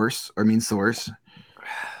source.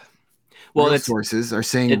 Well, real sources are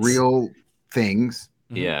saying real things.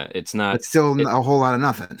 Yeah, it's not. It's still a whole lot of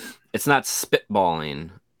nothing. It's not spitballing,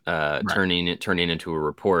 turning into a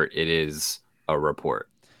report. It is a report.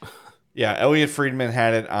 Yeah, Elliot Friedman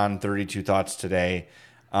had it on 32 Thoughts today,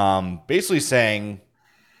 basically saying,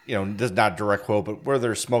 this is not a direct quote, but where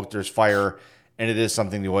there's smoke, there's fire, and it is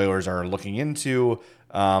something the Oilers are looking into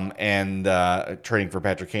and trading for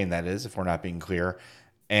Patrick Kane, that is, if we're not being clear.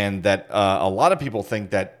 And that a lot of people think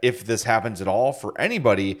that if this happens at all for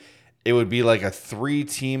anybody, it would be like a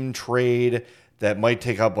 3-team trade that might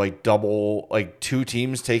take up like double, like 2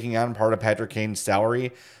 teams taking on part of Patrick Kane's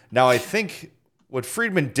salary. Now, I think what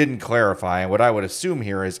Friedman didn't clarify, and what I would assume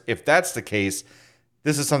here is if that's the case,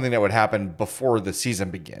 this is something that would happen before the season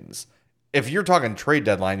begins. If you're talking trade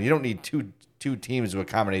deadline, you don't need two teams to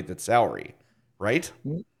accommodate that salary, right?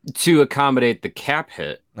 To accommodate the cap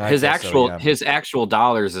hit. His actual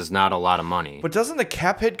dollars is not a lot of money. But doesn't the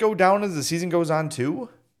cap hit go down as the season goes on too?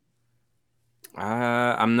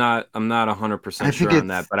 I'm not 100% sure on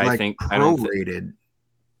that, but I think prorated,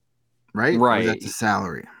 right? Right. Or is that the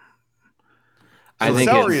salary? So the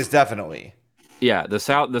salary is definitely. Yeah, the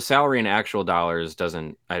salary in actual dollars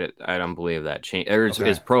doesn't. I don't believe that change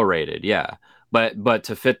is prorated. Yeah, but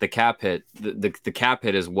to fit the cap hit, the cap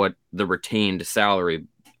hit is what the retained salary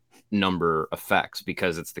number affects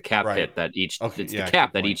because it's the cap hit that each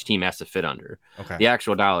that each team has to fit under. Okay. The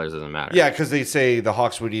actual dollars doesn't matter. Yeah, because they say the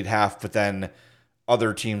Hawks would need half, but then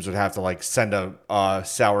other teams would have to like send a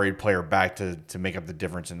salaried player back to make up the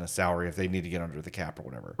difference in the salary if they need to get under the cap or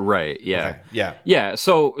whatever. Right. Yeah. Okay. Yeah. Yeah.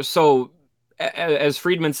 So as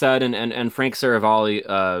Friedman said, and Frank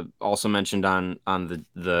Saravalli also mentioned on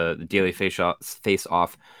the Daily Face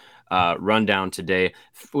Off rundown today,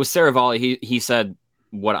 with Saravalli, he said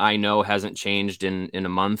what I know hasn't changed in a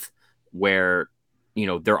month, where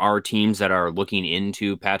there are teams that are looking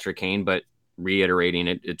into Patrick Kane, but reiterating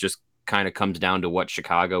it just kind of comes down to what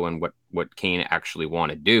Chicago and what Kane actually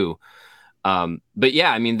want to do. But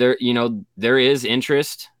yeah, I mean, there is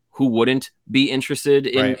interest. Who wouldn't be interested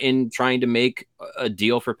in trying to make a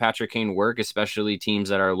deal for Patrick Kane work, especially teams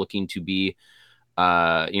that are looking to be,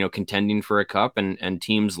 contending for a cup, and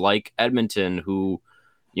teams like Edmonton, who,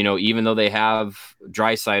 even though they have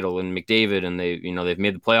Draisaitl and McDavid, and they've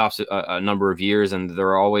made the playoffs a number of years, and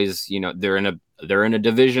they're always, they're in a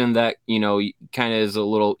division that, kind of is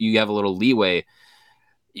you have a little leeway.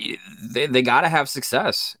 They got to have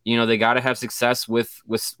success. They got to have success with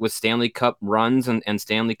Stanley Cup runs and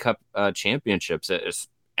Stanley Cup championships.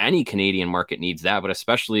 Any Canadian market needs that, but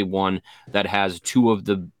especially one that has two of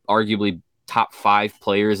the arguably top 5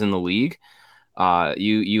 players in the league.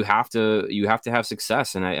 You have to have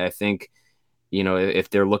success, and I think if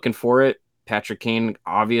they're looking for it, Patrick Kane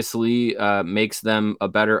obviously makes them a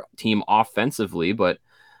better team offensively, but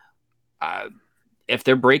if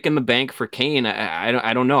they're breaking the bank for Kane,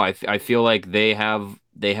 I don't know. I feel like they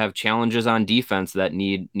have challenges on defense that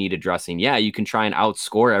need addressing. Yeah, you can try and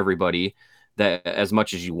outscore everybody that as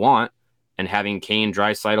much as you want, and having Kane,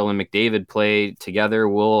 Draisaitl, and McDavid play together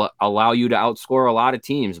will allow you to outscore a lot of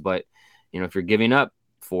teams. But if you're giving up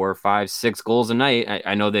 4, 5, 6 goals a night,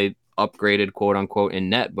 I know they upgraded quote unquote in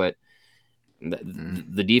net, but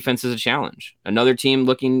the defense is a challenge. Another team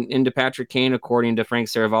looking into Patrick Kane, according to Frank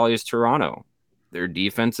Saravalli, is Toronto. Their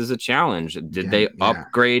defense is a challenge. Did they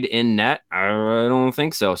upgrade in net? I don't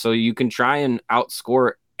think so. So you can try and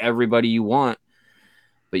outscore everybody you want,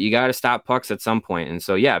 but you got to stop pucks at some point. And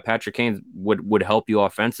so, yeah, Patrick Kane would help you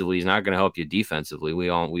offensively. He's not going to help you defensively. We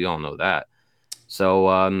all know that.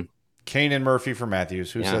 So Kane and Murphy for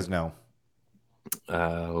Matthews. Who says no?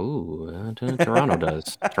 Toronto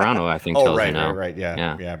does. Toronto, I think. Tells you no. Right.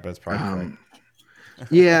 Yeah. But it's probably right.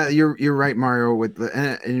 Yeah, you're right, Mario.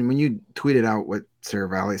 And when you tweeted out what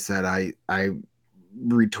Saravalli said, I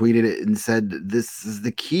retweeted it and said, this is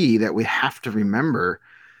the key that we have to remember.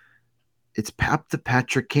 It's up to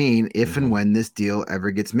Patrick Kane if and when this deal ever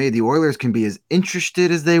gets made. The Oilers can be as interested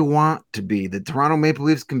as they want to be. The Toronto Maple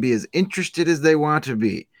Leafs can be as interested as they want to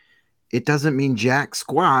be. It doesn't mean jack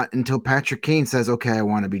squat until Patrick Kane says, okay, I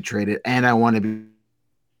want to be traded, and I want to be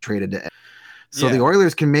traded to. So the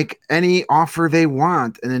Oilers can make any offer they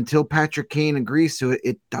want, and until Patrick Kane agrees to it,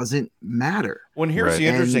 it doesn't matter. Well, here's the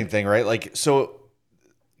interesting thing, right? Like, so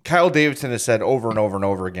Kyle Davidson has said over and over and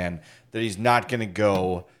over again that he's not going to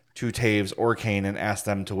go to Taves or Kane and ask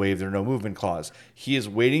them to waive their no movement clause. He is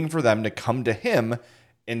waiting for them to come to him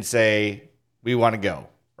and say, we want to go,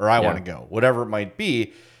 or I want to go, whatever it might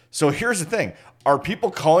be. So here's the thing. Are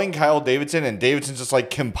people calling Kyle Davidson, and Davidson's just like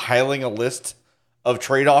compiling a list of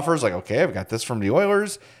trade offers? Like, okay, I've got this from the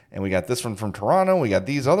Oilers, and we got this one from Toronto. We got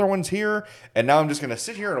these other ones here. And now I'm just going to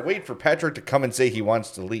sit here and wait for Patrick to come and say he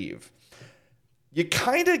wants to leave. You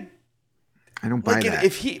kind of, I don't buy that.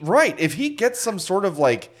 If he gets some sort of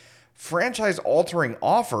like franchise altering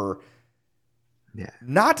offer,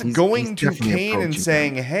 not going to Kane and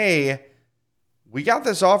saying, hey, we got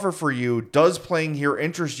this offer for you. Does playing here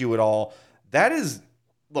interest you at all? That is,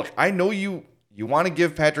 look, I know you want to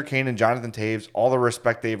give Patrick Kane and Jonathan Taves all the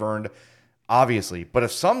respect they've earned, obviously. But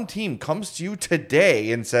if some team comes to you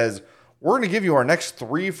today and says, we're going to give you our next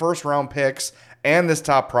 3 first-round picks and this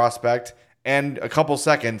top prospect and a couple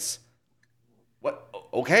seconds, what?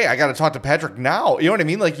 Okay, I got to talk to Patrick now. You know what I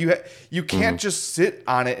mean? Like, you can't just sit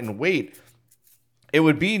on it and wait. It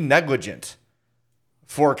would be negligent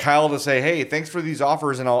for Kyle to say, hey, thanks for these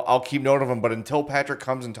offers, and I'll keep note of them. But until Patrick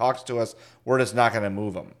comes and talks to us, we're just not going to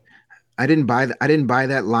move them. I didn't buy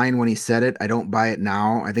that line when he said it. I don't buy it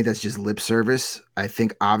now. I think that's just lip service. I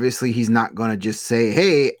think obviously he's not going to just say,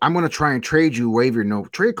 hey, I'm going to try and trade you, waive your no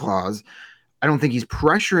trade clause. I don't think he's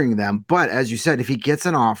pressuring them. But as you said, if he gets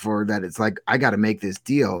an offer that it's like, I got to make this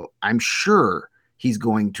deal, I'm sure he's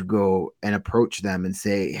going to go and approach them and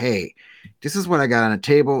say, hey, this is what I got on the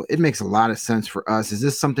table. It makes a lot of sense for us. Is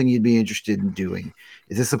this something you'd be interested in doing?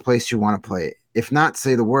 Is this a place you want to play? If not,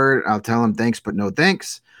 say the word. I'll tell him thanks, but no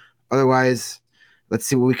thanks. Otherwise, let's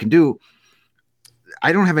see what we can do.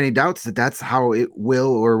 I don't have any doubts that that's how it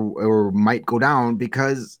will or might go down,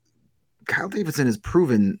 because Kyle Davidson has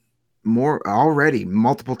proven more already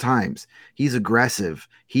multiple times. He's aggressive.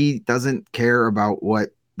 He doesn't care about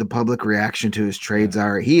what the public reaction to his trades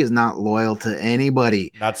are. He is not loyal to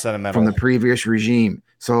anybody. Not sentimental. From the previous regime.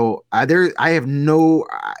 So there's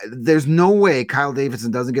no way Kyle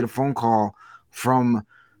Davidson doesn't get a phone call from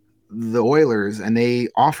the Oilers and they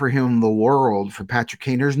offer him the world for Patrick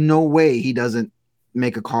Kane. There's no way he doesn't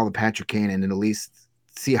make a call to Patrick Kane and at least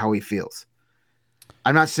see how he feels.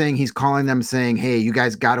 I'm not saying he's calling them saying, hey, you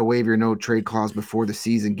guys got to waive your no trade clause before the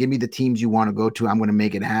season. Give me the teams you want to go to. I'm going to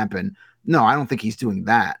make it happen. No, I don't think he's doing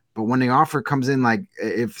that. But when the offer comes in, like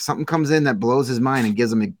if something comes in that blows his mind and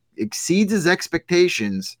gives him exceeds his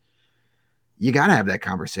expectations, you got to have that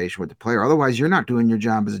conversation with the player. Otherwise, you're not doing your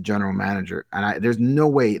job as a general manager. And there's no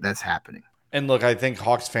way that's happening. And look, I think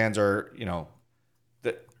Hawks fans are,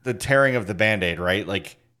 the tearing of the Band-Aid, right?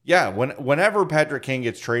 Like, yeah, whenever Patrick Kane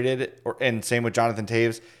gets traded, and same with Jonathan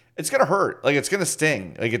Taves, it's gonna hurt. Like, it's gonna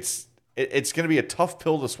sting. Like, it's gonna be a tough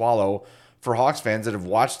pill to swallow for Hawks fans that have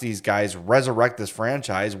watched these guys resurrect this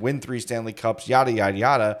franchise, win 3 Stanley Cups, yada yada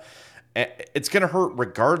yada. It's gonna hurt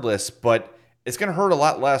regardless, but it's gonna hurt a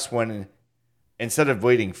lot less when instead of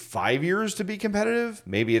waiting 5 years to be competitive,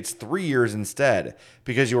 maybe it's 3 years instead,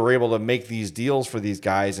 because you were able to make these deals for these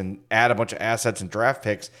guys and add a bunch of assets and draft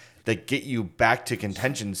picks that get you back to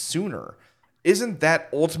contention sooner. Isn't that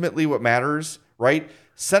ultimately what matters, right?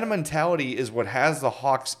 Sentimentality is what has the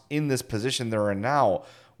Hawks in this position they're in now,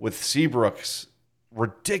 with Seabrook's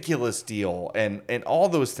ridiculous deal and all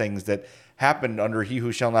those things that happened under he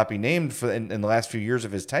who shall not be named in the last few years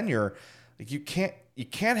of his tenure. Like, you can't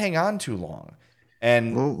hang on too long.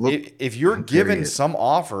 And if you're given some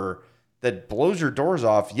offer that blows your doors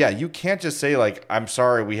off, yeah, you can't just say, like, I'm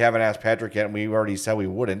sorry, we haven't asked Patrick yet, and we already said we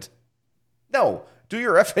wouldn't. No, do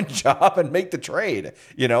your effing job and make the trade.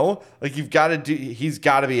 Like, he's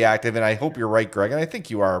got to be active. And I hope you're right, Greg. And I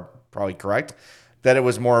think you are probably correct that it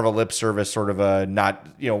was more of a lip service, sort of a not,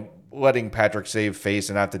 letting Patrick save face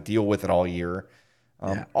and have to deal with it all year.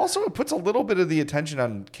 Also, it puts a little bit of the attention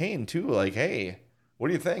on Kane too. Like, hey, what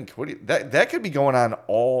do you think? That could be going on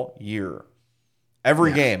all year,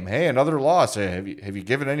 every game. Hey, another loss. Have you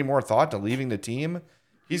given any more thought to leaving the team?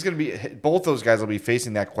 He's going to be. Both those guys will be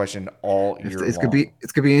facing that question all year long. It's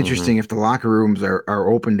gonna be interesting if the locker rooms are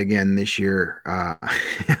opened again this year.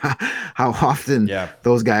 How often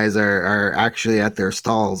those guys are actually at their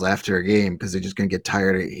stalls after a game because they're just going to get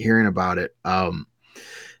tired of hearing about it.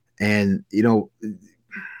 And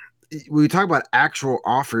we talk about actual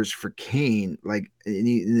offers for Kane, like,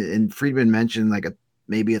 and Friedman mentioned like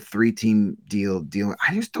maybe a 3-team deal.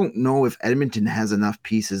 I just don't know if Edmonton has enough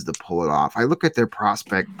pieces to pull it off. I look at their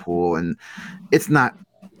prospect pool and it's not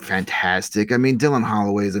fantastic. I mean, Dylan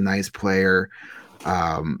Holloway is a nice player.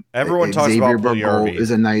 Everyone talks Xavier about Bourgault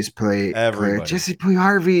is a nice player. Jesse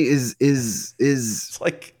Puljujarvi is it's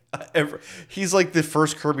like he's like the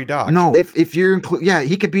first Kirby Dach. No, if you're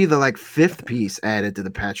he could be the like 5th piece added to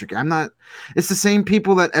the Patrick. It's the same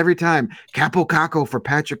people that every time Capo Caco for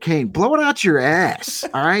Patrick Kane, blow it out your ass.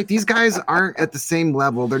 All right, these guys aren't at the same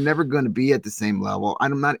level. They're never going to be at the same level.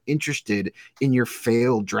 I'm not interested in your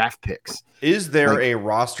failed draft picks. Is there a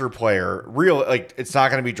roster player it's not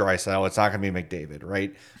going to be Draisaitl, it's not going to be McDavid,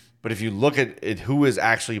 right? But if you look at who is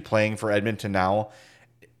actually playing for Edmonton now,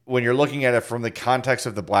 when you're looking at it from the context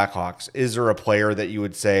of the Blackhawks, is there a player that you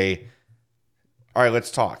would say, all right, let's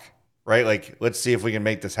talk, right? Like, let's see if we can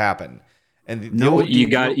make this happen. And you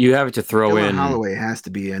have to throw Dylan in Holloway has to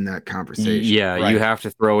be in that conversation. Yeah, right. You have to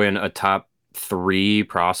throw in a top 3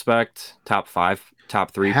 prospect, top 5,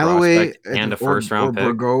 top 3 Holloway prospect, and a first-round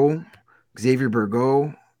pick. Xavier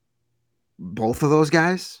Bourgault, both of those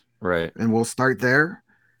guys, right? And we'll start there.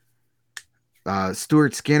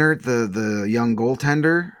 Stuart Skinner, the young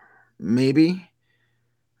goaltender, maybe.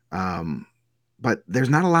 But there's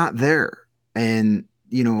not a lot there. And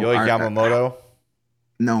Yamamoto?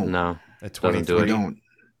 No. At 23.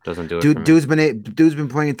 Doesn't do it. Dude's been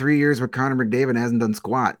playing 3 years with Connor McDavid and hasn't done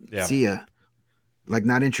squat. Yeah. See ya. Like,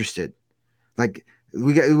 not interested. Like,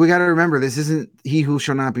 we got to remember, this isn't he who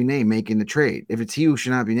shall not be named making the trade. If it's he who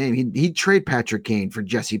shall not be named, he'd trade Patrick Kane for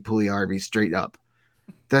Jesse Puljujarvi straight up.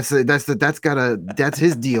 That's his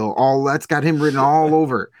deal. That's got him written all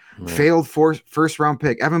over. Right. Failed first round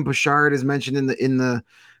pick. Evan Bouchard is mentioned in the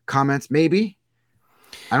comments. Maybe.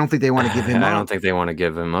 I don't think they want to give him up. I don't think they want to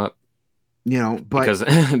give him up.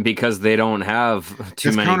 But because they don't have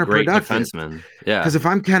too many great defensemen. Yeah. Because if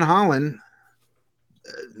I'm Ken Holland,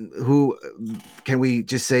 who can we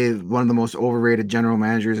just say one of the most overrated general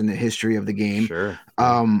managers in the history of the game? Sure.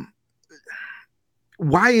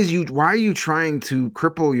 Why are you trying to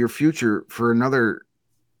cripple your future for another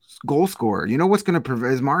goal scorer? You know what's going to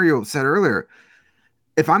prevent, as Mario said earlier,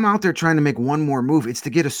 if I'm out there trying to make one more move, it's to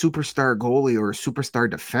get a superstar goalie or a superstar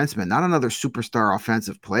defenseman, not another superstar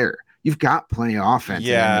offensive player. You've got plenty of offense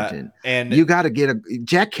in Edmonton. And you got to get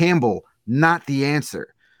Jack Campbell, not the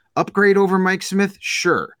answer. Upgrade over Mike Smith,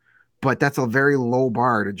 sure, but that's a very low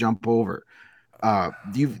bar to jump over.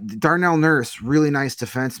 Darnell Nurse, really nice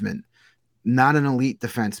defenseman. not an elite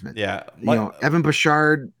defenseman. Yeah. Evan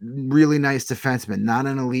Bouchard, really nice defenseman, not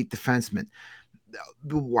an elite defenseman.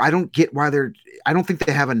 I don't get why I don't think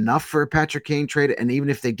they have enough for a Patrick Kane trade. And even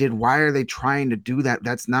if they did, why are they trying to do that?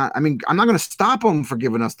 That's not, I mean, I'm not going to stop them for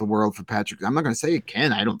giving us the world for Patrick. I'm not going to say it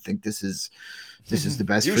can. I don't think this is the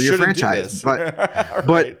best for your franchise, but, right.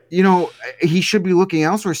 but he should be looking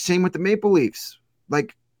elsewhere. Same with the Maple Leafs.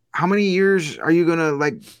 Like, how many years are you going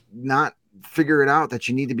to not figure it out that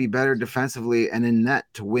you need to be better defensively and in net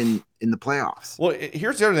to win in the playoffs? Well,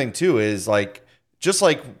 here's the other thing too, is just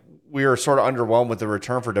like we were sort of underwhelmed with the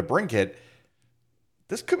return for DeBrincat,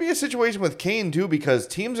 this could be a situation with Kane too, because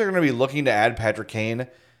teams are going to be looking to add Patrick Kane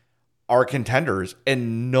are contenders,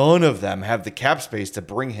 and none of them have the cap space to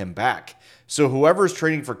bring him back. So whoever's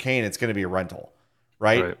trading for Kane, it's going to be a rental,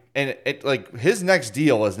 right? And his next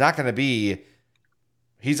deal is not going to be,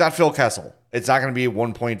 he's not Phil Kessel. It's not going to be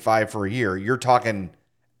 1.5 for a year. You're talking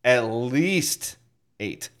at least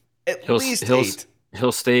 8. At least 8.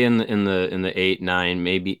 He'll stay in the 8, 9,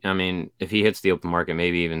 maybe. I mean, if he hits the open market,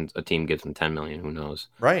 maybe even a team gives him 10 million. Who knows?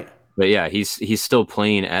 Right. But yeah, he's still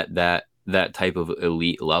playing at that type of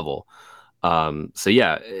elite level. So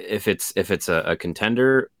yeah, if it's a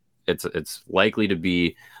contender, it's likely to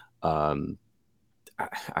be. I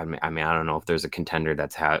mean, I don't know if there's a contender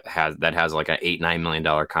that has like an $8-9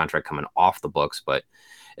 million contract coming off the books, but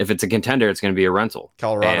if it's a contender, it's going to be a rental.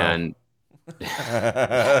 Colorado. And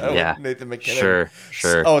yeah, Nathan McKinnon.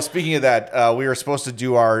 Sure. Oh, speaking of that, we were supposed to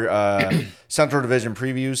do our Central Division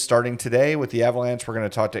previews starting today with the Avalanche. We're going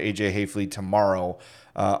to talk to AJ Hayfley tomorrow.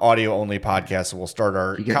 Audio only podcast. So we'll start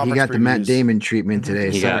our. He got the Matt Damon treatment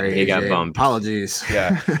today. He got bumped. Apologies.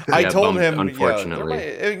 Yeah, I told him.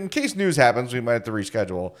 Unfortunately, in case news happens, we might have to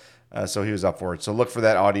reschedule. So he was up for it. So look for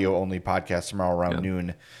that audio only podcast tomorrow around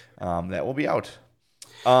noon. That will be out.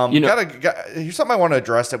 Here's something I want to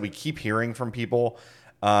address that we keep hearing from people.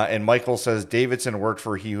 And Michael says Davidson worked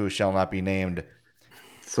for he who shall not be named.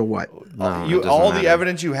 So what? All the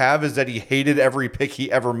evidence you have is that he hated every pick he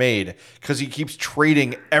ever made because he keeps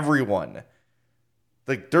trading everyone.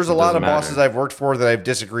 Like, there's a lot of bosses I've worked for that I've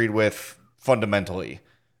disagreed with fundamentally.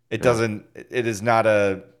 It doesn't. It is not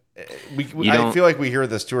a. I feel like we hear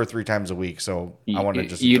this 2 or 3 times a week. So I want to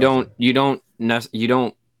just. You don't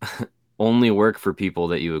only work for people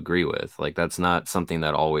that you agree with. Like, that's not something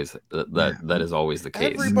that always that is always the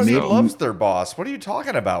case. Everybody loves their boss. What are you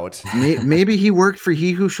talking about? Maybe he worked for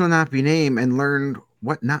he who shall not be named and learned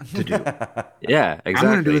what not to do. Yeah, exactly. I'm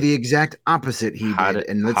going to do the exact opposite he did,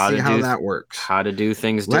 and let's see how that works. How to do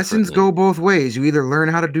things Lessons go both ways. You either learn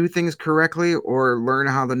how to do things correctly or learn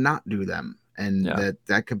how to not do them. And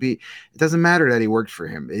that could be, it doesn't matter that he worked for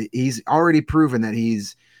him. He's already proven that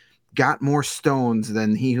he's got more stones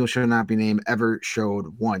than he who shall not be named ever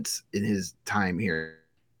showed once in his time here.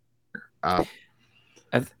 I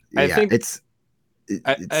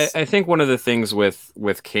think one of the things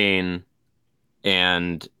with Kane,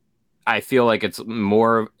 and I feel like it's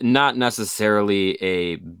more, not necessarily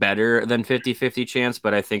a better than 50-50 chance,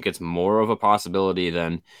 but I think it's more of a possibility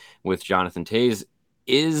than with Jonathan Toews,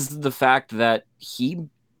 is the fact that he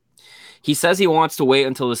says he wants to wait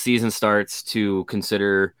until the season starts to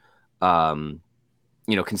consider a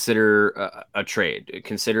trade,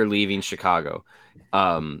 consider leaving Chicago.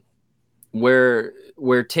 Where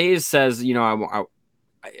Toews says,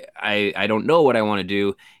 I don't know what I want to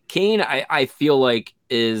do. Kane, I feel like,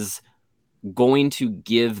 is going to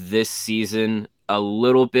give this season a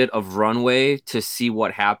little bit of runway to see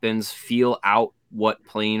what happens, feel out what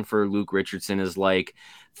playing for Luke Richardson is like,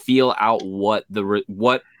 feel out what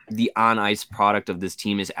the on ice product of this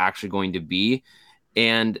team is actually going to be.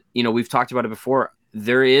 And, we've talked about it before.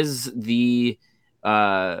 There is the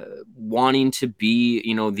wanting to be,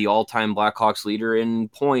 the all-time Blackhawks leader in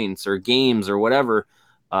points or games or whatever.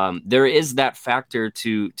 There is that factor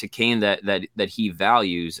to Kane that he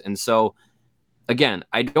values. And so, again,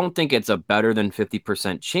 I don't think it's a better than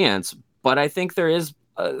 50% chance, but I think there is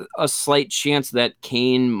a slight chance that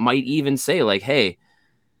Kane might even say, like, hey,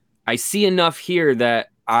 I see enough here that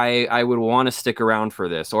I would want to stick around for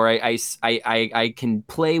this, or I can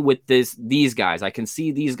play with these guys. I can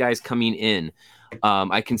see these guys coming in.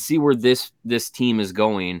 I can see where this team is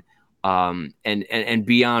going, and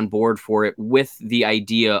be on board for it, with the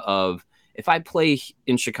idea of, if I play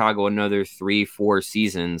in Chicago another 3-4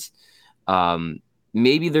 seasons,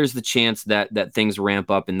 maybe there's the chance that things ramp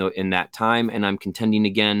up in that time, and I'm contending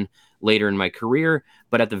again later in my career.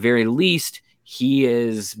 But at the very least, he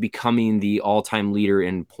is becoming the all-time leader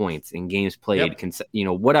in points, in games played,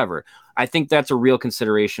 whatever. I think that's a real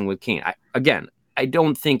consideration with Kane. I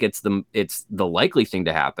don't think it's the likely thing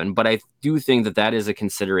to happen, but I do think that is a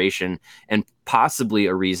consideration and possibly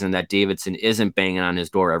a reason that Davidson isn't banging on his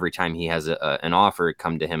door every time he has an offer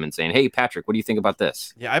come to him and saying, "Hey, Patrick, what do you think about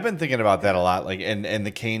this?" Yeah, I've been thinking about that a lot. Like, and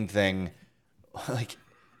the Kane thing, like,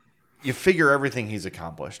 you figure everything he's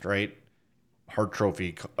accomplished, right? Hart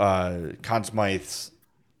Trophy, Conn Smythe's,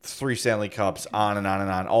 3 Stanley Cups, on and on and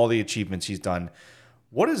on, all the achievements he's done.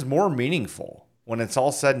 What is more meaningful when it's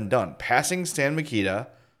all said and done? Passing Stan Mikita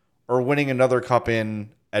or winning another cup in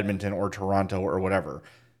Edmonton or Toronto or whatever?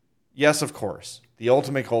 Yes, of course. The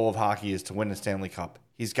ultimate goal of hockey is to win a Stanley Cup.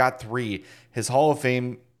 He's got 3. His Hall of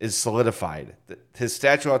Fame is solidified. His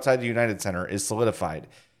statue outside the United Center is solidified.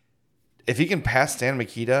 If he can pass Stan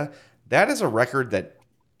Mikita, that is a record that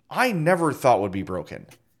I never thought would be broken.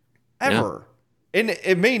 Ever. Yeah. And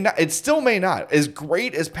it may not, it still may not. As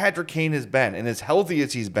great as Patrick Kane has been, and as healthy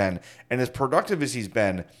as he's been, and as productive as he's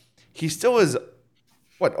been, he still is,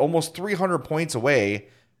 almost 300 points away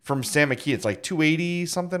from Stan Mikita. It's like 280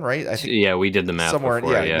 something, right? I think. Yeah, we did the math somewhere.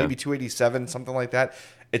 Before, yeah, maybe 287, something like that.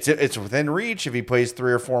 It's within reach if he plays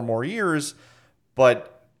 3 or 4 more years.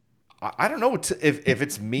 But I don't know if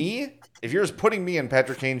it's me. If you're just putting me in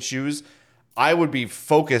Patrick Kane's shoes, I would be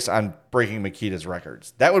focused on breaking Mikita's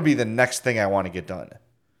records. That would be the next thing I want to get done.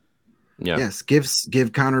 Yeah. Yes,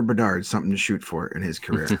 give Connor Bedard something to shoot for in his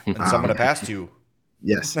career. And someone to pass to.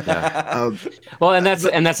 Yes. Yeah. Well, and that's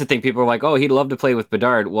the thing. People are like, "Oh, he'd love to play with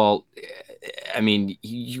Bedard." Well, I mean,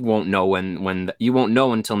 you won't know when you won't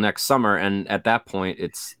know until next summer, and at that point,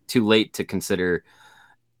 it's too late to consider.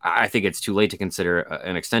 I think it's too late to consider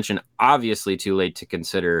an extension. Obviously, too late to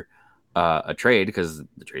consider a trade because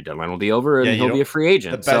the trade deadline will be over and he'll be a free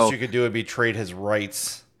agent. The best you could do would be trade his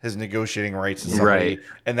rights, his negotiating rights to somebody,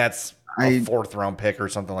 and that's a 4th round pick or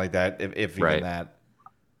something like that, if even that.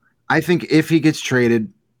 I think if he gets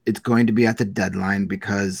traded, it's going to be at the deadline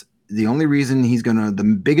because the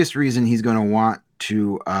biggest reason he's gonna want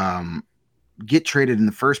to get traded in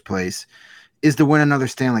the first place is to win another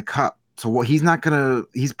Stanley Cup. So he's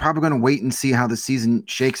probably gonna wait and see how the season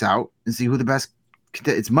shakes out and see who the best.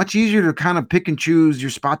 It's much easier to kind of pick and choose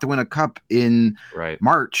your spot to win a cup in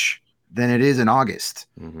March than it is in August.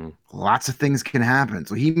 Mm-hmm. Lots of things can happen.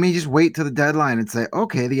 So he may just wait till the deadline and say,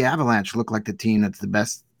 okay, the Avalanche look like the team that's the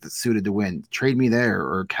best that's suited to win. Trade me there,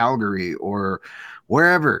 or Calgary, or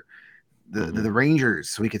wherever, the Rangers,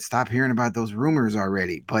 so we could stop hearing about those rumors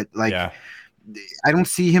already. But I don't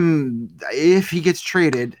see him, if he gets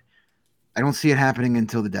traded, I don't see it happening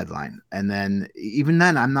until the deadline. And then even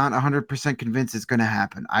then, I'm not 100% convinced it's going to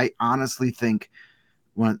happen. I honestly think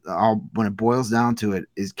when it boils down to it,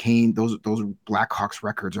 is Kane, those Blackhawks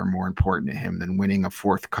records are more important to him than winning a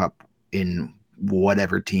 4th cup in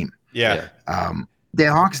whatever team. Yeah. The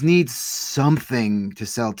Hawks need something to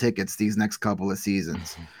sell tickets these next couple of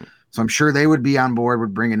seasons. So I'm sure they would be on board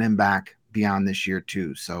with bringing him back beyond this year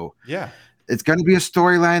too. So it's going to be a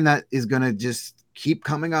storyline that is going to just keep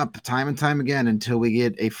coming up time and time again until we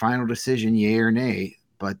get a final decision, yay or nay.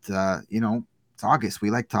 But, it's August. We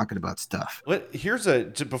like talking about stuff. Here's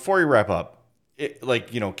before we wrap up,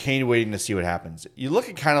 Kane waiting to see what happens. You look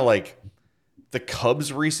at kind of like the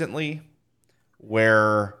Cubs recently,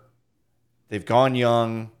 where they've gone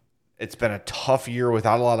young. It's been a tough year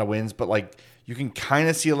without a lot of wins, but you can kind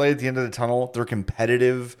of see a light at the end of the tunnel. They're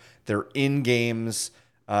competitive. They're in games.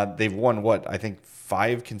 They've won I think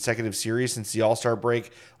 5 consecutive series since the All-Star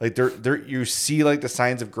break. You see the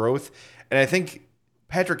signs of growth. And I think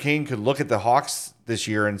Patrick Kane could look at the Hawks this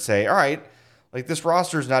year and say, all right, this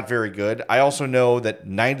roster is not very good. I also know that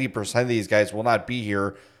 90% of these guys will not be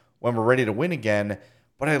here when we're ready to win again.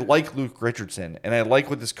 But I like Luke Richardson, and I like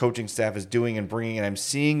what this coaching staff is doing and bringing, and I'm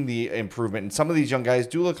seeing the improvement. And some of these young guys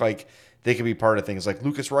do look like they could be part of things. Like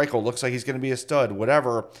Lucas Reichel looks like he's going to be a stud,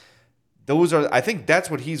 whatever. I think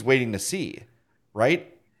that's what he's waiting to see,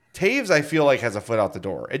 right? Taves, I feel like, has a foot out the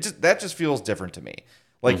door. That just feels different to me.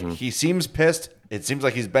 He seems pissed. It seems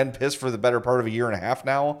like he's been pissed for the better part of a year and a half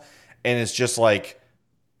now, and it's just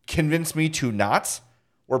convince me to not,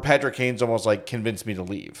 where Patrick Kane's almost convince me to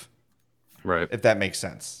leave. Right. If that makes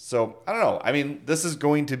sense. So, I don't know. I mean, this is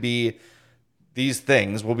going to be, these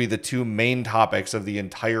things will be the 2 main topics of the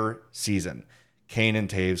entire season. Kane and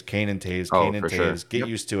Taves, Kane and Taves, Kane and Taves. Sure. Get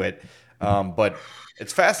used to it. But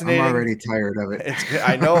it's fascinating. I'm already tired of it.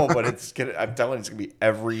 I know, but I'm telling you, it's going to be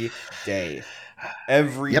every day.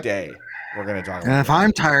 Every day we're going to talk about it. And if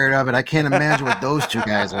I'm tired of it, I can't imagine what those 2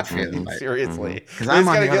 guys are feeling like. Seriously. Because I'm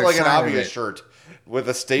got to get an obvious shirt with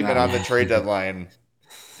a statement on the trade deadline.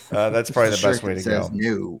 That's probably the best way to go.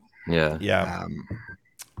 New. Yeah. Yeah.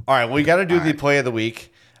 All right. We got to do the play of the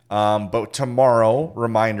week. But tomorrow,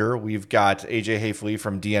 reminder, we've got AJ Hayfley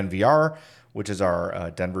from DNVR, which is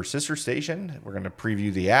our Denver sister station. We're going to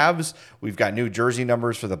preview the Avs. We've got new jersey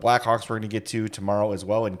numbers for the Blackhawks we're going to get to tomorrow as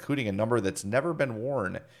well, including a number that's never been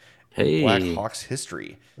worn in Blackhawks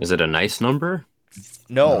history. Is it a nice number?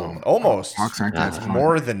 No, almost. Hawks aren't that fun.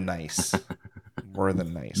 More than nice. More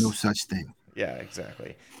than nice. No such thing. Yeah,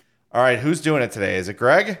 exactly. All right, who's doing it today? Is it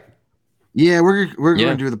Greg? Yeah, we're going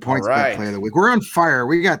to do the points bet play of the week. We're on fire.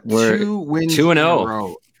 We got 2 wins 2-0. in a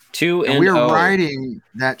row. 2-0. And we're riding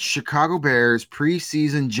that Chicago Bears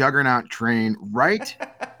preseason juggernaut train right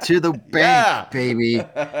to the bank, baby.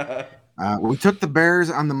 We took the Bears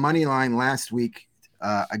on the money line last week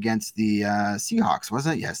against the Seahawks,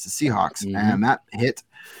 wasn't it? Yes, the Seahawks. Mm-hmm. And that hit.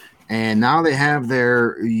 And now they have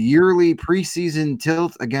their yearly preseason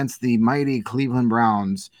tilt against the mighty Cleveland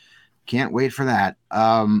Browns. Can't wait for that.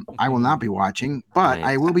 I will not be watching, but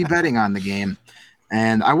I will be betting on the game.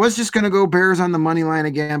 And I was just going to go Bears on the money line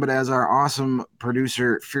again, but as our awesome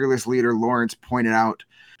producer, fearless leader Lawrence pointed out,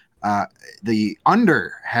 the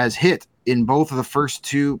under has hit in both of the first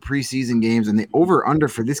 2 preseason games, and the over-under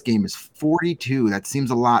for this game is 42. That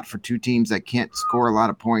seems a lot for 2 teams that can't score a lot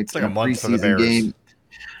of points in a preseason game.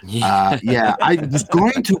 I was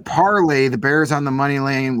going to parlay the Bears on the money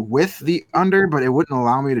lane with the under, but it wouldn't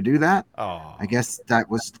allow me to do that. I guess that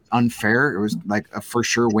was unfair. It was like a for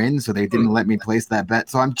sure win, so they didn't let me place that bet.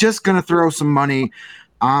 So I'm just going to throw some money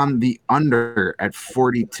on the under at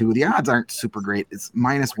 42. The odds aren't super great. It's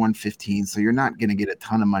minus 115, so you're not going to get a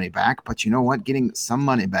ton of money back. But you know what? Getting some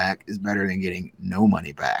money back is better than getting no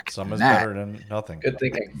money back. Some is better than nothing. Good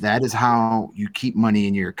thinking. That is how you keep money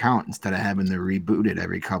in your account instead of having to reboot it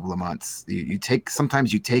every couple of months.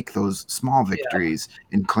 Sometimes you take those small victories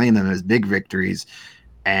and claim them as big victories,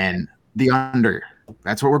 and the under.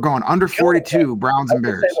 That's what we're going. Under 42, Browns and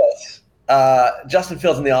Bears. Justin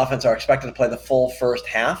Fields and the offense are expected to play the full first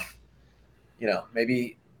half.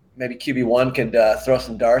 Maybe QB1 could throw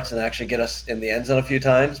some darts and actually get us in the end zone a few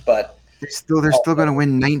times, but they're still going to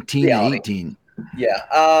win 19-18. Yeah.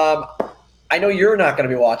 I know you're not going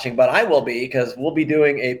to be watching, but I will be because we'll be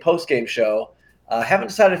doing a post-game show. Haven't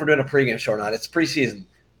decided if we're doing a pregame show or not. It's preseason.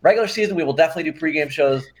 Regular season, we will definitely do pregame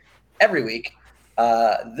shows every week.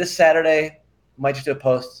 This Saturday, might just do a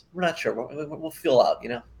post. We're not sure. We'll feel out,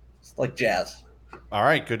 It's like jazz. All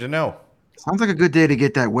right, good to know. Sounds like a good day to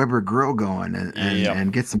get that Weber grill going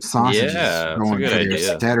and get some sausages going for your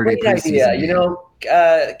Saturday preseason.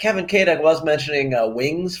 Kevin Kadek was mentioning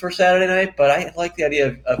wings for Saturday night, but I like the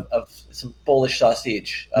idea of some Polish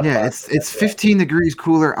sausage. It's 15 degrees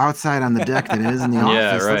cooler outside on the deck than it is in the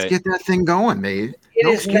office. Right. Let's get that thing going, babe.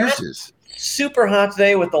 No excuses. Super hot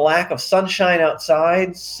today with the lack of sunshine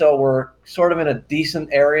outside, so we're sort of in a decent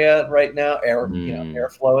area right now,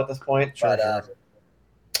 airflow at this point. Sure,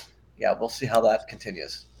 but we'll see how that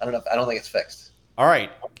continues. I don't think it's fixed. All right,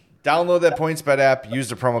 download that PointsBet app. Use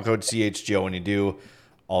the promo code CHGO when you do.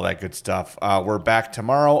 All that good stuff. We're back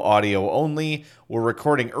tomorrow, audio only. We're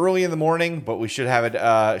recording early in the morning, but we should have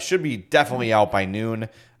it. Should be definitely out by noon,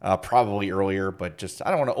 probably earlier, but just I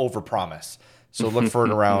don't want to overpromise. So look for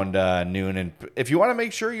it around noon. And if you want to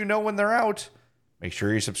make sure you know when they're out, make sure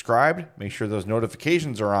you're subscribed. Make sure those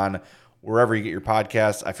notifications are on wherever you get your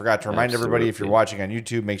podcasts. I forgot to remind everybody, if you're watching on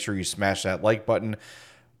YouTube, make sure you smash that like button.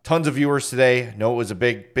 Tons of viewers today. Know it was a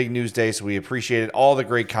big news day, so we appreciated all the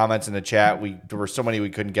great comments in the chat. There were so many we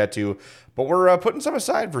couldn't get to, but we're putting some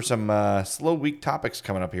aside for some slow week topics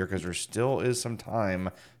coming up here because there still is some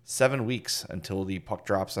time, 7 weeks until the puck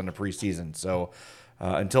drops on the preseason. So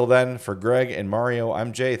until then, for Greg and Mario,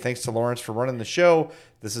 I'm Jay. Thanks to Lawrence for running the show.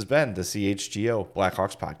 This has been the CHGO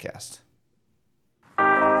Blackhawks Podcast.